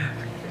our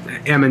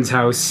Ammon's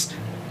House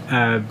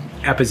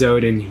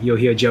episode and you'll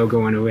hear Joe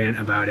go on a rant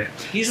about it.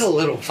 He's a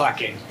little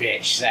fucking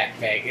bitch, Zach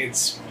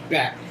Bagans.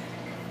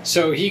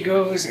 So he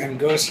goes and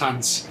ghost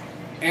hunts.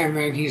 And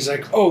then he's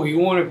like, oh, you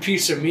want a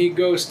piece of me,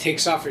 Ghost?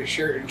 Takes off his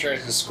shirt and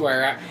tries to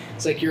square up.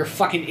 It's like, you're a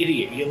fucking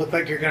idiot. You look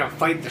like you're going to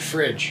fight the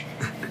fridge.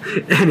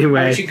 Anyway.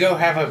 Why don't you go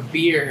have a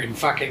beer and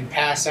fucking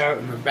pass out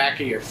in the back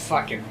of your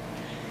fucking...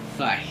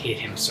 I hate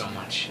him so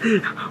much.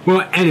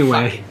 Well,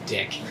 anyway. Fucking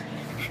dick.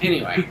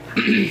 Anyway.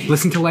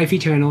 Listen to Life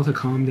Eternal to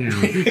calm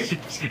down.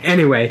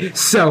 Anyway,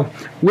 so,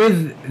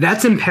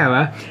 that's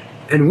Impera.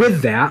 And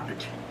with that,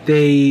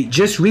 they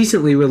just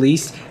recently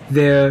released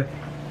their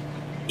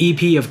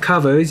EP of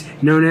covers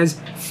known as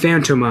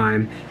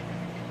Phantomime.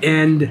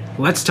 And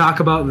let's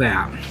talk about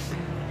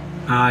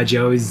that.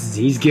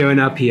 Joe's gearing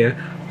up here.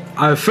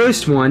 Our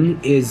first one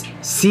is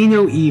See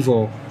No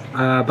Evil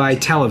by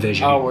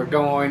Television. Oh, we're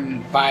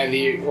going by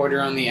the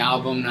order on the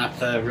album, not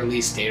the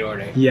release date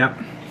order. Yep.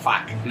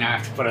 Fuck, now I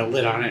have to put a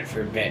lid on it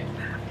for a bit.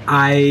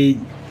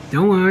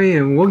 Don't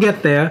worry, we'll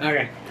get there.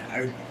 Okay.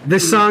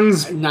 This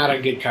song's not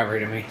a good cover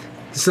to me.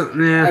 So,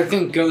 I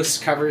think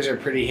Ghost covers are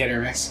pretty hit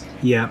or miss.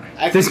 Yeah.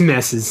 This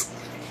messes.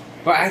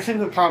 But I think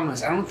the problem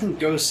is, I don't think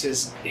Ghost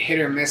is hit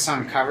or miss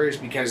on covers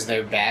because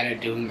they're bad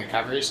at doing the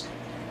covers.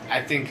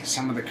 I think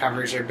some of the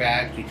covers are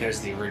bad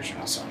because the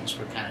original songs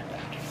were kind of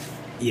bad.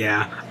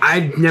 Yeah.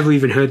 I'd never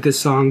even heard this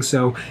song,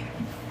 so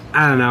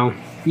I don't know.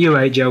 You're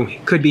right, Joe.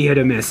 Could be hit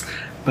or miss.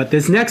 But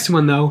this next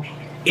one, though,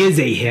 is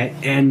a hit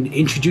and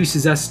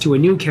introduces us to a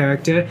new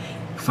character,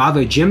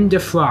 Father Jim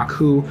DeFrock,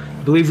 who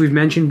I believe we've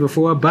mentioned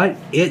before, but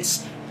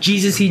it's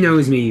Jesus He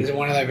Knows Me. It's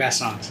one of their best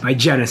songs. By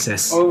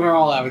Genesis.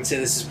 Overall, I would say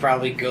this is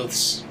probably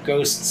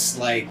Ghost's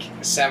like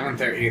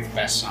 7th or 8th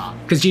best song.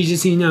 Because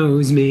Jesus He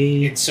Knows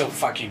Me. It's so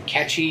fucking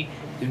catchy.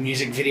 The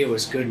music video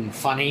is good and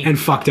funny. And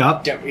fucked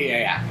up.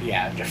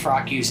 Yeah.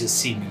 DeFrock uses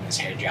semen in his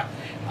hair gel.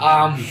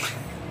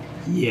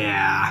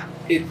 Yeah.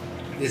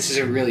 This is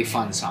a really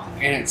fun song.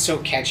 And it's so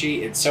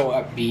catchy. It's so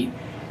upbeat.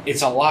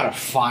 It's a lot of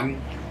fun.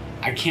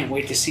 I can't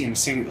wait to see him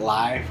sing it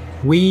live.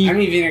 I'm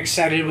even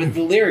excited with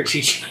the lyrics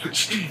he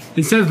changed.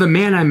 Instead of the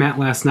man I met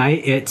last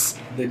night, it's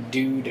the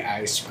dude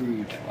I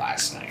screwed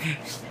last night.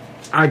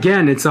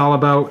 Again, it's all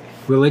about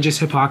religious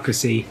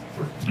hypocrisy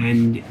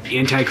and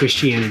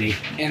anti-Christianity.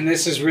 And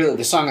this is really,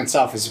 the song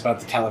itself is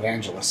about the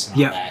televangelists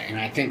and all that. And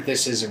I think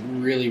this is a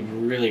really,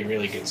 really,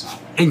 really good song.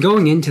 And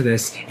going into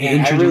this...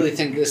 And I really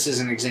think this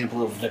is an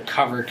example of the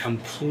cover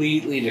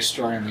completely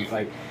destroying me.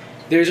 Like,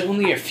 there's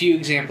only a few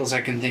examples I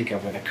can think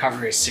of where the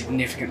cover is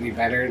significantly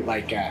better.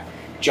 Like,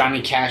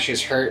 Johnny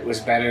Cash's Hurt was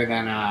better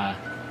than 9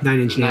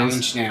 Inch Nails. 9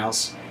 Inch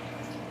Nails.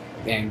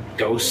 And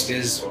Ghost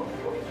is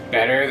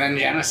better than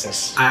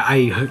Genesis.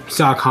 I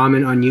saw a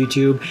comment on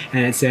YouTube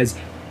and it says,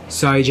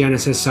 "Sorry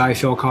Genesis, sorry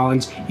Phil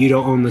Collins, you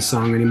don't own the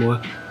song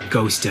anymore.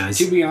 Ghost does."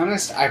 To be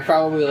honest, I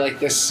probably like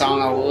this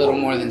song a little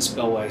more than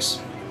Spillways.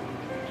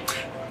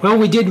 Well,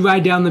 we did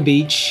ride down the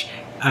beach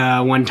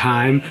one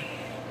time,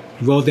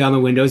 rolled down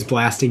the windows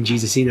blasting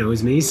Jesus He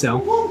Knows Me,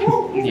 so...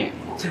 Yeah.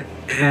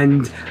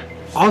 And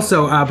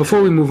also,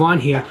 before we move on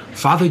here,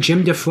 Father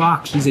Jim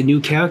DeFrock, he's a new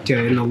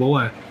character in the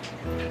lore.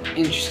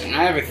 Interesting.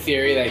 I have a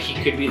theory that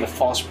he could be the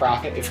false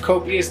prophet. If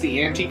Copia is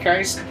the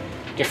Antichrist,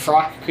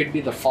 DeFrock could be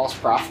the false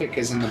prophet,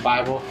 because in the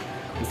Bible,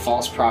 the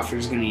false prophet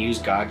is going to use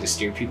God to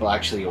steer people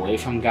actually away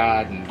from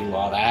God and do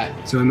all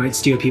that. So he might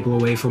steer people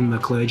away from the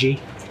clergy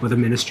or the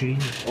ministry?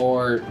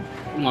 Or,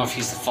 well, if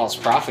he's the false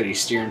prophet,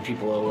 he's steering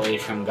people away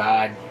from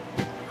God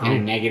in a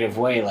negative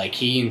way. Like,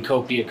 he and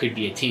Copia could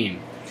be a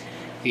team.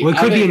 Well, it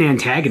could be an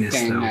antagonist,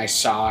 thing though. I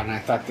saw, and I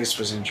thought this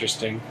was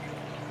interesting.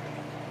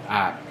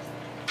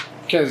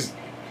 Because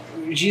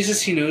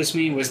Jesus He Knows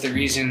Me was the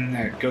reason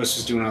that Ghost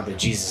was doing all the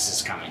Jesus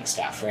is Coming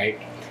stuff, right?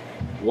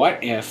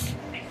 What if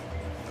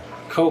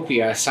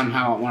Copia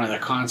somehow at one of the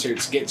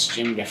concerts gets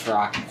Jim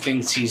DeFrock,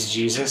 thinks he's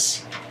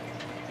Jesus,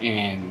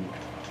 and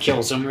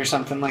kills him or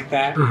something like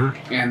that?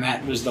 And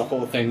that was the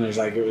whole thing. It was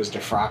like it was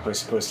DeFrock was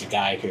supposed to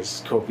die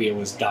because Copia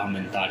was dumb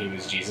and thought he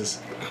was Jesus.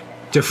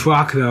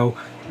 DeFrock, though,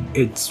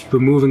 it's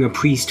removing a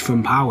priest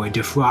from power,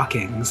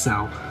 defrocking,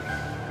 so...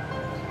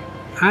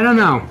 I don't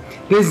know.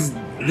 There's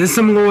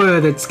some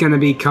lore that's going to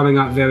be coming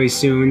up very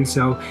soon,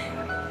 so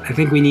I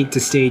think we need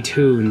to stay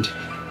tuned.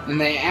 And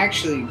they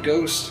actually,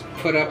 Ghost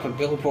put up a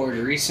billboard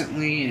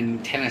recently in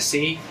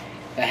Tennessee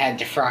that had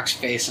DeFrock's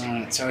face on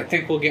it, so I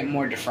think we'll get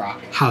more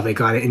DeFrock. How they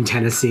got it in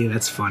Tennessee,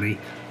 that's funny.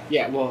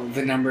 Yeah, well,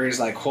 the number is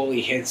like holy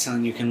hits,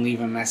 and you can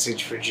leave a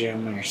message for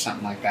Jim or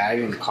something like that. I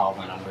didn't call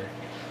the number.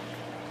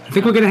 I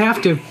think we're going to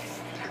have to.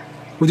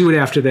 We'll do it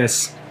after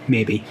this,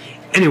 maybe.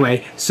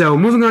 Anyway, so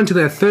moving on to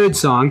the third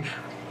song.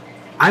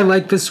 I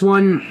like this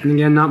one, and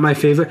again, not my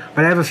favorite,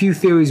 but I have a few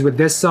theories with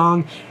this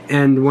song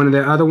and one of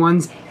the other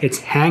ones. It's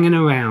Hanging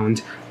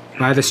Around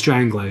by the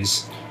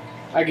Stranglers.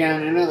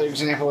 Again, another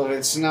example of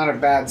it's not a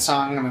bad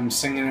song, and I'm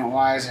singing it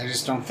wise. I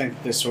just don't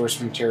think the source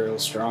material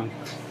is strong.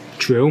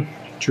 True.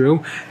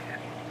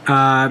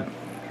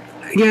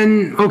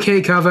 Again,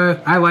 okay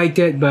cover. I liked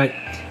it, but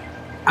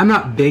I'm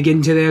not big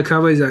into their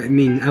covers. I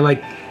mean, I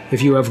like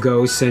If You Have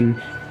Ghosts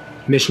and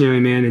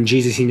Missionary Man and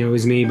Jesus He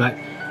Knows Me, but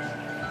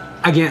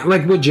again,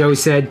 like what Joe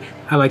said,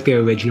 I like their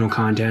original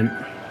content.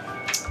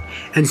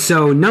 And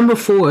so, number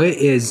 4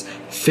 is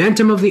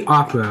Phantom of the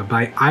Opera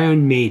by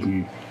Iron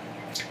Maiden.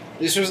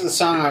 This was the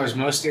song I was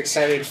most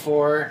excited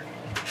for.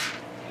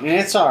 I mean,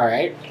 it's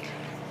alright.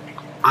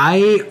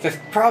 I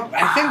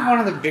think one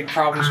of the big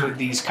problems with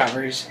these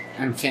covers,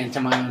 and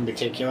Phantom Iron in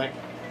particular,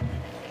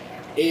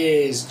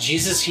 is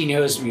Jesus He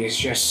Knows Me is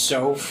just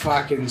so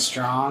fucking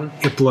strong.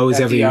 It blows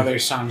that the other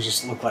songs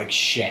just look like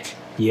shit.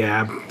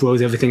 Yeah,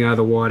 blows everything out of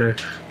the water.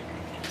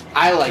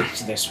 I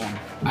liked this one.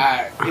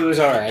 It was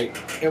alright.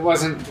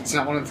 It's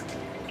not one of the,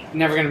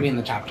 never gonna be in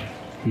the top 10.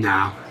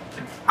 No.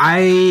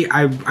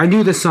 I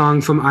knew the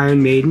song from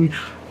Iron Maiden.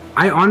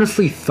 I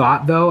honestly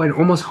thought, though, and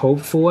almost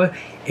hoped for,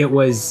 it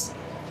was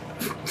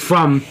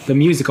from the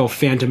musical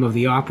Phantom of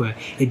the Opera.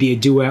 It'd be a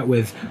duet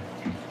with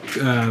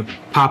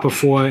Papa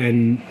Four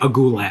and a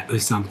Goulet or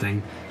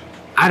something.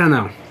 I don't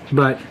know,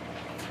 but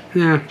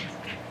yeah.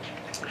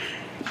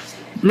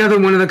 Another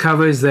one of the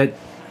covers that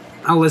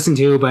I'll listen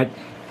to, but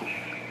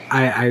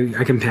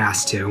I can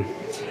pass to.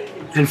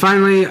 And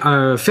finally,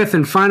 our fifth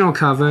and final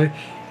cover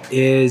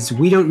is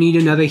We Don't Need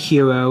Another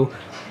Hero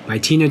by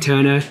Tina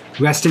Turner.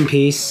 Rest in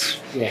peace.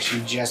 Yeah,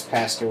 she just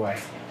passed away.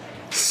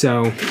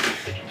 So,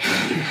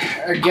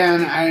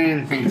 again, I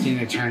didn't think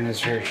Tina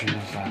Turner's version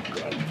was that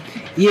good.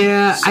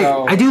 yeah,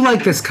 So, I do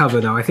like this cover,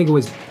 though. I think it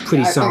was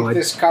pretty solid. I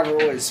think this cover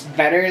was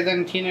better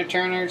than Tina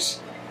Turner's,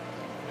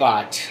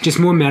 but... Just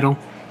more metal.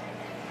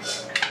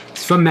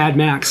 It's from Mad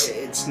Max.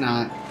 It's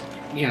not,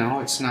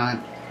 it's not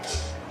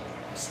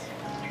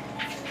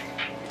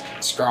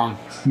strong.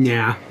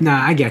 Yeah,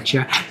 nah, I get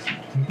you.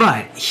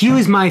 But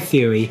here's my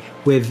theory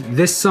with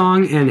this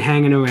song and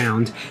Hanging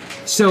Around.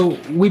 So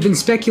we've been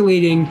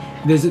speculating.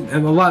 There's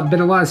been a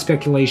lot of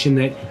speculation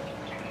that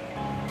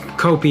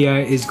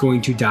Copia is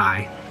going to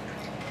die,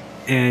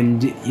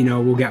 and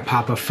we'll get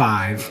Papa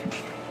 5.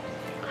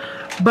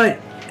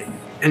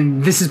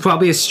 And this is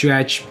probably a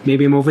stretch.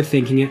 Maybe I'm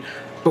overthinking it.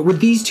 But with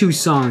these two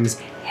songs,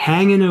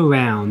 Hanging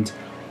Around,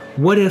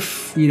 what if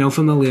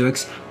from the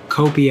lyrics,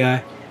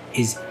 Copia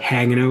is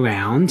hanging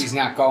around. He's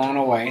not going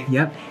away.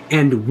 Yep.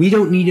 And we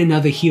don't need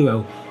another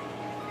hero.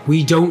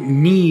 We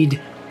don't need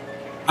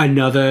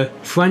another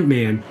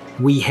frontman.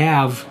 We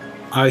have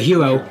our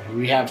hero.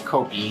 We have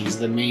Copia. He's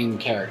the main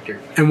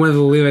character. And one of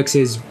the lyrics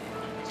is,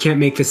 can't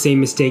make the same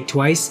mistake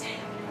twice.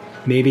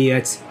 Maybe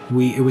it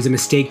was a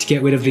mistake to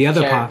get rid of the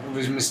other pop. It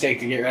was a mistake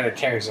to get rid of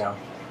Terzo.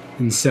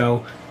 And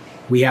so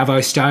we have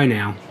our star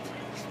now.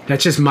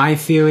 That's just my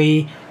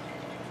theory.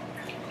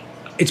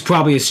 It's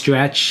probably a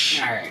stretch.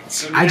 Alright,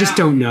 so I just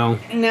don't know.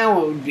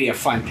 Now it would be a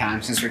fun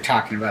time since we're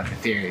talking about the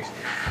theories.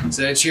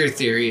 So that's your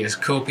theory, is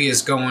Copia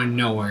is going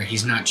nowhere.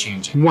 He's not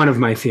changing. One of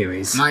my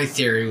theories. My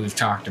theory we've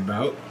talked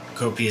about.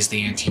 Copia is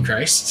the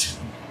Antichrist.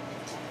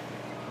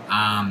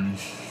 I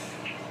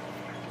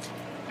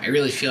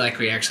really feel like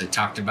we actually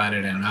talked about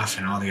it enough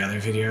in all the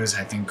other videos.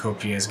 I think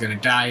Copia is going to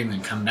die and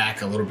then come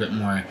back a little bit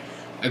more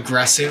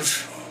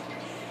aggressive.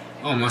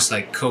 Almost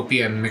like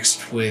Copia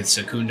mixed with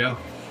Secundo,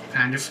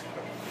 kind of.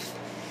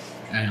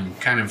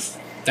 Kind of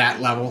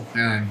that level,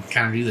 and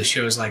kind of do the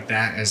shows like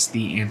that as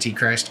the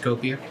Antichrist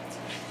Copia.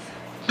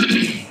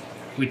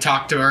 We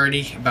talked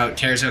already about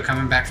Terzo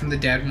coming back from the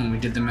dead when we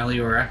did the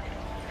Meliora.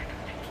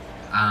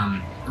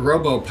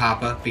 Robo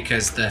Papa,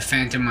 because the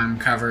Phantom Mime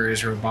cover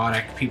is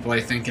robotic. People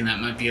are thinking that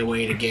might be a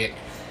way to get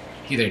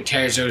either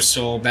Terzo's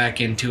soul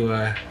back into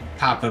a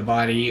Papa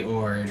body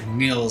or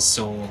Nil's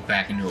soul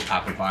back into a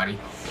Papa body.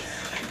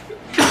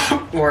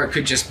 Or it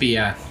could just be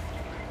a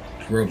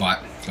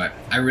robot. But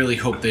I really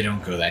hope they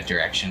don't go that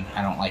direction.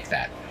 I don't like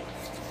that.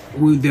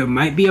 There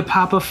might be a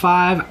Papa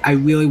 5. I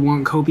really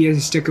want Copia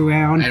to stick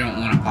around. I don't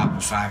want a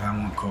Papa 5. I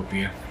want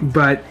Copia.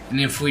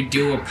 And if we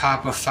do a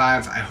Papa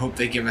 5, I hope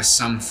they give us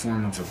some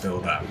form of a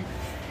build-up.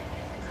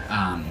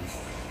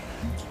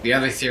 The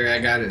other theory I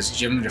got is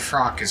Jim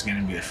DeFrock is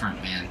going to be the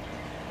front man.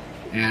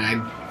 And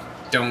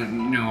I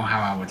don't know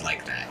how I would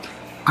like that.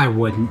 I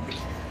wouldn't.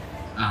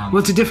 Well,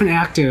 it's a different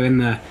actor in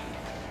the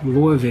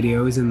lore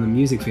videos and the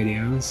music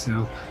videos,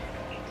 so...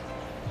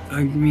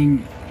 I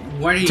mean,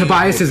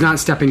 Tobias is not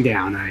stepping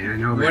down. I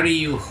know that. What are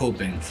you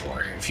hoping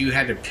for? If you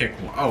had to pick...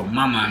 Oh,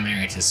 Mama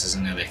Emeritus is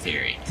another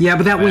theory. Yeah,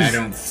 but I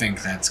don't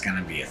think that's going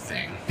to be a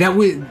thing. That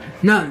was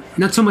not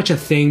so much a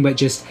thing, but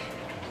just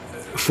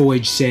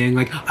Forge saying,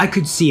 like, I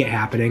could see it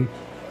happening,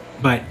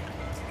 but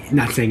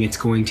not saying it's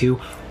going to.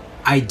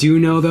 I do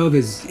know, though,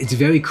 it's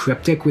very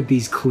cryptic with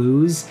these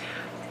clues.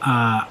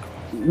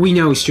 We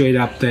know straight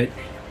up that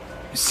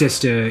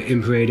Sister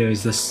Imperator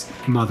is the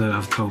mother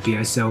of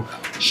Copia, so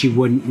she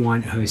wouldn't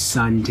want her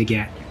son to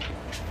get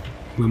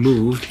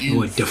removed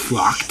or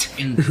defrocked.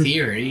 In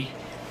theory,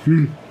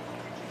 I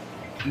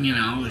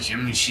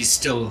mean, she's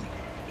still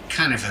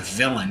kind of a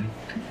villain.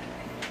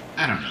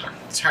 I don't know.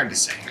 It's hard to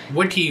say.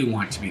 What do you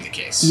want to be the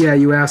case? Yeah,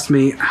 you asked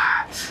me.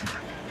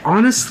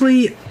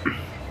 Honestly,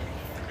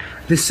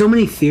 there's so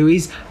many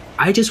theories.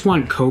 I just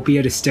want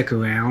Copia to stick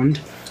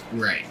around.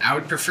 Right. I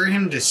would prefer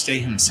him to stay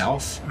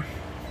himself.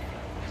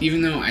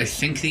 Even though I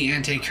think the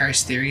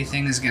Antichrist theory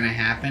thing is going to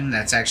happen,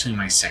 that's actually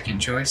my second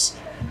choice.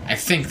 I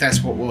think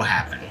that's what will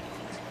happen.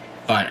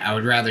 But I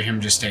would rather him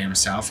just stay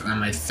himself. And then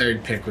my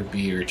third pick would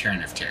be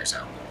Return of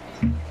Terzo.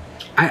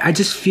 I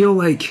just feel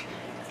like...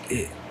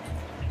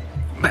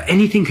 but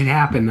anything could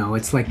happen, though.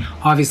 It's like,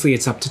 obviously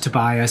it's up to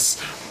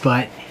Tobias,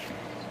 but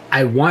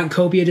I want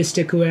Copia to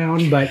stick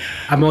around, but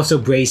I'm also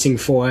bracing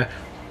for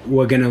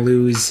we're going to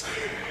lose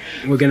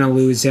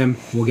him.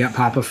 We'll get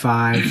Papa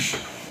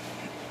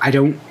 5. I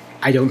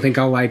don't think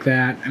I'll like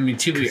that. I mean,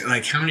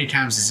 how many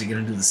times is he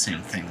going to do the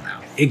same thing, though?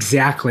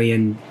 Exactly,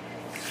 and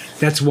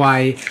that's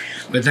why...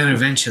 But then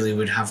eventually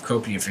we'd have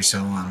Copia for so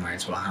long, where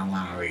it's, well, how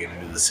long are we going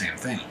to do the same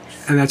thing?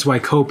 And that's why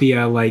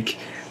Copia,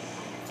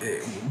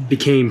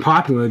 became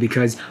popular,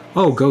 because,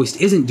 Ghost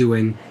isn't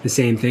doing the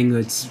same thing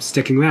that's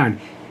sticking around.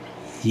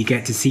 You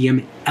get to see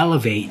him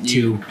elevate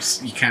to...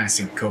 You kind of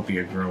see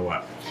Copia grow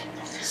up.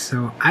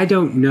 So, I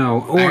don't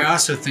know. I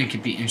also think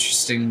it'd be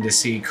interesting to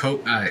see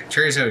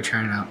Terzo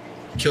turn up,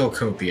 kill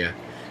Copia.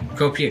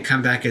 Copia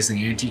come back as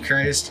the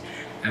Antichrist,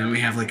 And then we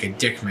have like a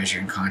dick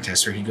measuring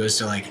contest where he goes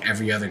to like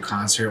every other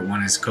concert.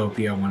 One is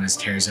Copia, one is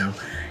Terzo,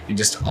 and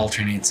just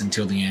alternates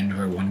until the end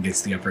where one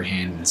gets the upper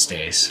hand and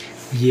stays.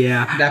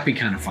 Yeah. That'd be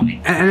kind of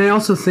funny. And I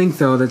also think,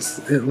 though,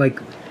 that's like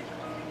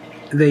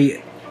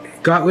they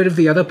got rid of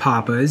the other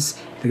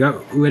papas. They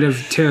got rid of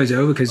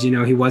Terzo because, you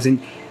know, he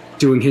wasn't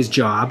doing his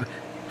job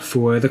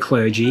for the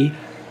clergy.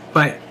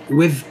 But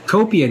with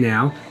Copia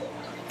now,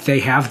 they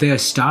have their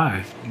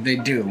star. They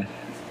do.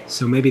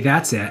 So maybe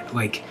that's it.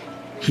 Like,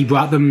 he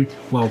brought them,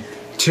 well,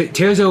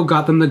 Terzo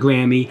got them the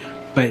Grammy,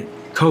 but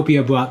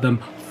Copia brought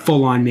them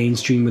full-on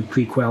mainstream with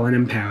Prequel and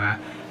Impera.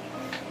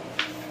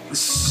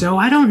 So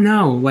I don't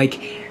know.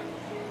 Like,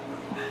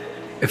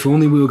 if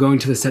only we were going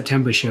to the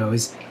September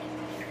shows.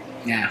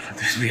 Yeah,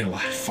 there'd be a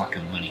lot of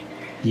fucking money.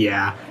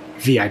 Yeah,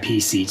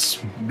 VIP seats,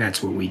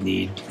 that's what we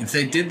need. If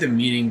they did the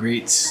meet and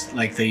greets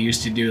like they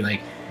used to do,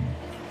 like,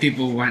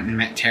 people went and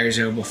met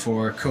Terzo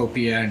before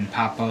Copia and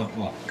Papa.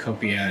 Well,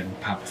 Copia and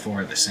Papa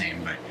 4 are the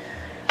same, but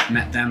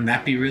met them.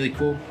 That'd be really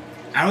cool.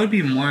 I would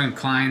be more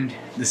inclined,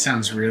 this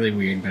sounds really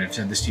weird, but I've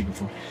said this to you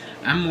before,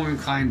 I'm more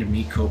inclined to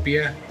meet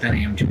Copia than I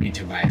am to meet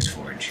Tobias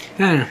Forge.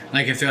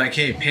 Like, if they're like,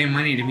 hey, pay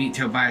money to meet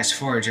Tobias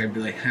Forge, I'd be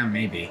like,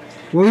 maybe.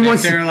 Well,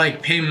 if they're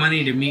like, pay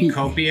money to meet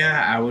Copia,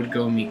 I would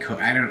go meet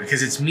Copia. I don't know,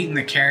 because it's meeting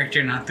the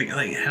character, not the,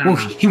 like, I don't know.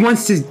 He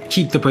wants to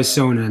keep the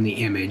persona and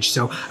the image,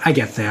 so I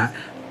get that.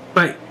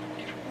 But,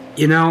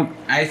 you know...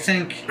 I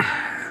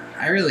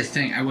really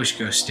think, I wish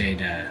Ghost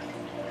stayed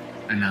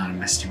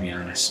anonymous, to be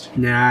honest.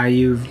 Nah,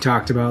 you've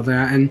talked about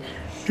that, and,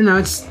 you know,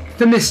 it's...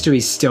 The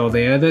mystery's still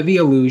there, the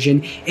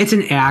illusion. It's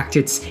an act.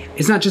 It's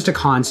not just a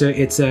concert.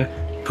 It's a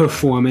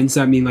performance.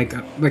 I mean, like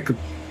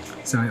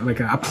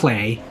a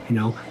play. You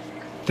know,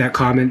 that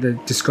comment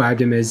that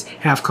described him as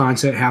half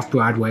concert, half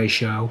Broadway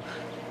show.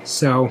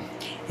 So,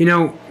 you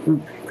know,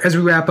 as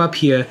we wrap up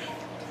here,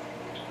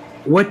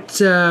 what's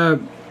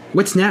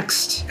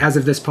next? As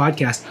of this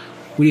podcast,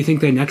 what do you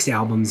think their next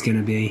album's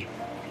gonna be?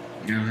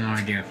 I have no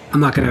idea. I'm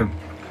not gonna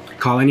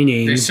call any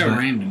names. They're so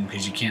random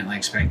because you can't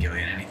like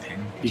speculate anything.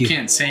 You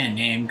can't say a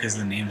name because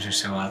the names are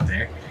so out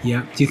there.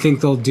 Yeah. Do you think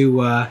they'll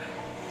do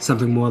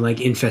something more like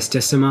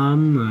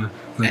Infestissimum?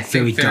 Like I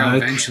think they'll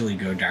dark? eventually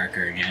go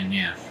darker again,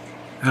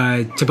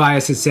 yeah.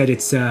 Tobias has said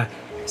it's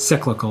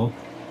cyclical.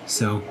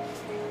 So,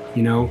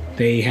 you know,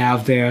 they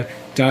have their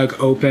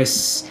dark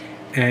opus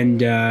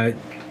and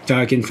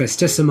dark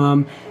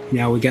Infestissimum.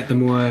 Now we get the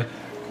more,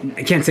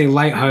 I can't say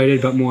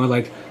lighthearted, but more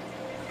like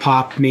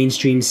pop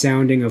mainstream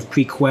sounding of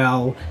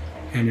Prequel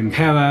and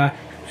Impera.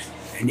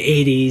 In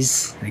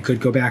 80s, they could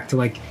go back to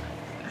like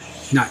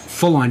not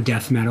full-on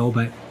death metal,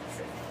 but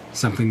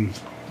something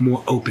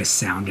more opus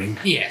sounding.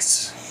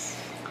 Yes.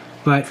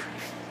 But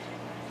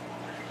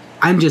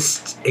I'm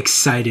just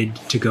excited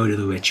to go to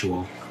the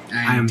ritual.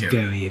 I am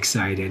very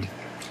excited.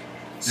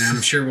 And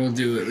I'm sure we'll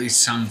do at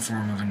least some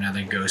form of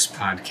another Ghost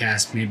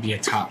podcast, maybe a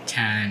top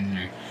 10,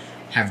 or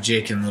have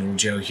Jake and Little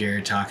Joe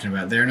here talking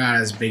about. They're not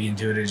as big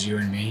into it as you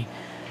and me,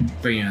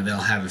 but you know they'll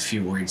have a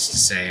few words to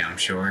say, I'm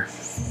sure.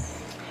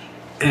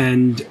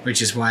 And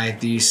which is why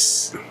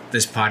this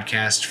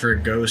podcast for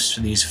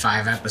Ghost, these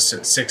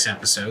 6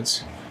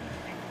 episodes.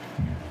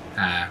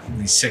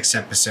 These 6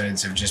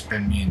 episodes have just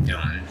been me and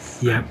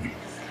Dylan. Yep.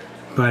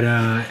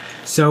 But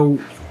so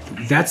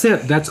that's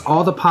it. That's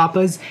all the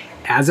papas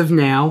as of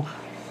now.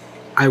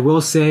 I will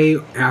say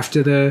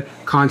after the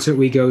concert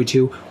we go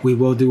to, we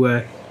will do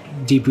a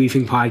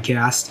debriefing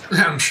podcast.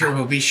 I'm sure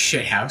we'll be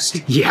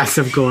shithoused. Yes,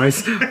 of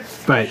course.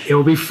 But it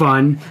will be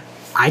fun.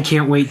 I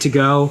can't wait to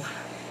go.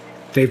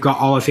 They've got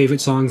all our favorite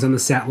songs on the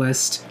set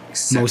list,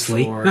 except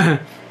mostly. For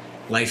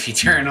Life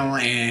Eternal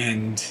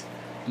and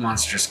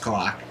Monstrous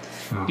Clock.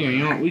 Oh. You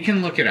know what? We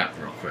can look it up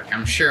real quick.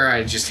 I'm sure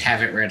I just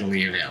have it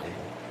readily available.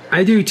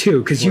 I do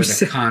too, because you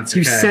sent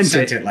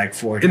it like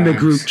 4 in times. the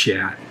group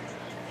chat.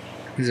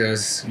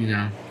 Those, you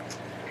know.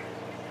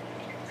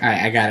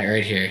 Alright, I got it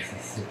right here.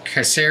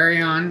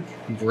 Cassarion,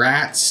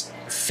 Bratz,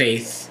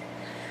 Faith,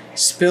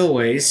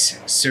 Spillways,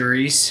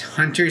 Cerise,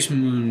 Hunter's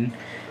Moon,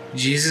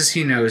 Jesus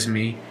He Knows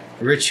Me,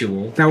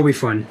 Ritual. That will be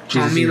fun.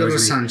 Call Me Little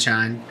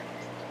Sunshine.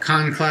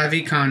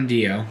 Conclave Con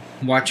Dio.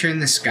 Watcher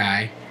in the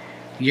Sky.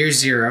 Year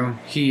Zero.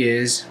 He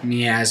Is.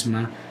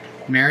 Miasma.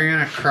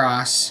 Mariana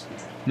Cross.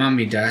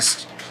 Mummy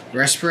Dust.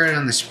 Respirate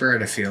on the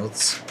Sperta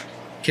Fields.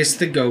 Kiss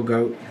the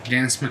Go-Goat.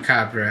 Dance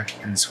Macabre.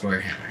 And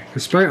Square Hammer.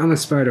 Respite on the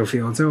Sperta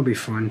Fields. That will be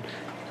fun.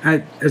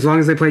 As long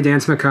as they play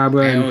Dance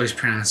Macabre. I always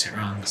pronounce it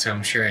wrong, so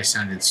I'm sure I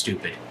sounded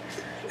stupid.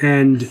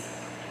 And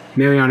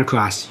Mariana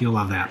Cross. You'll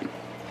love that.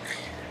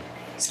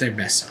 It's their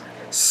best song.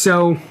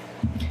 So,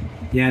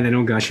 yeah, they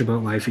don't gush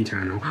about Life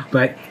Eternal.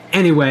 But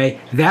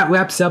anyway, that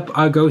wraps up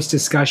our Ghost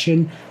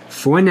discussion.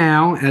 For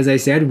now, as I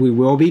said, we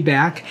will be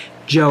back.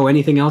 Joe,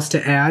 anything else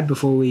to add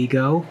before we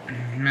go?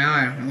 No,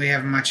 I don't really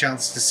have much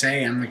else to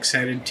say. I'm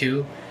excited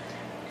too.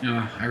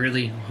 I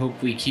really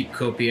hope we keep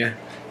Copia.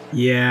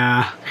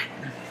 Yeah.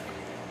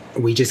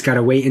 We just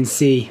gotta wait and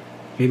see.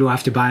 Maybe we'll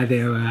have to buy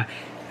the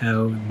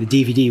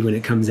DVD when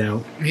it comes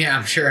out. Yeah,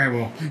 I'm sure I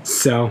will.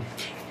 So...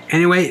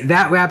 Anyway,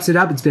 that wraps it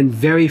up. It's been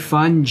very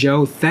fun.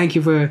 Joe, thank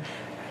you for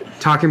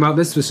talking about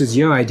this. This was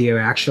your idea,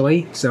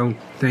 actually. So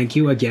thank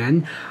you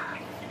again.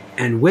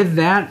 And with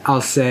that,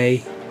 I'll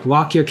say,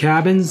 lock your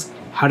cabins,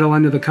 huddle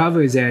under the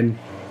covers, and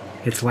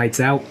it's lights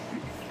out.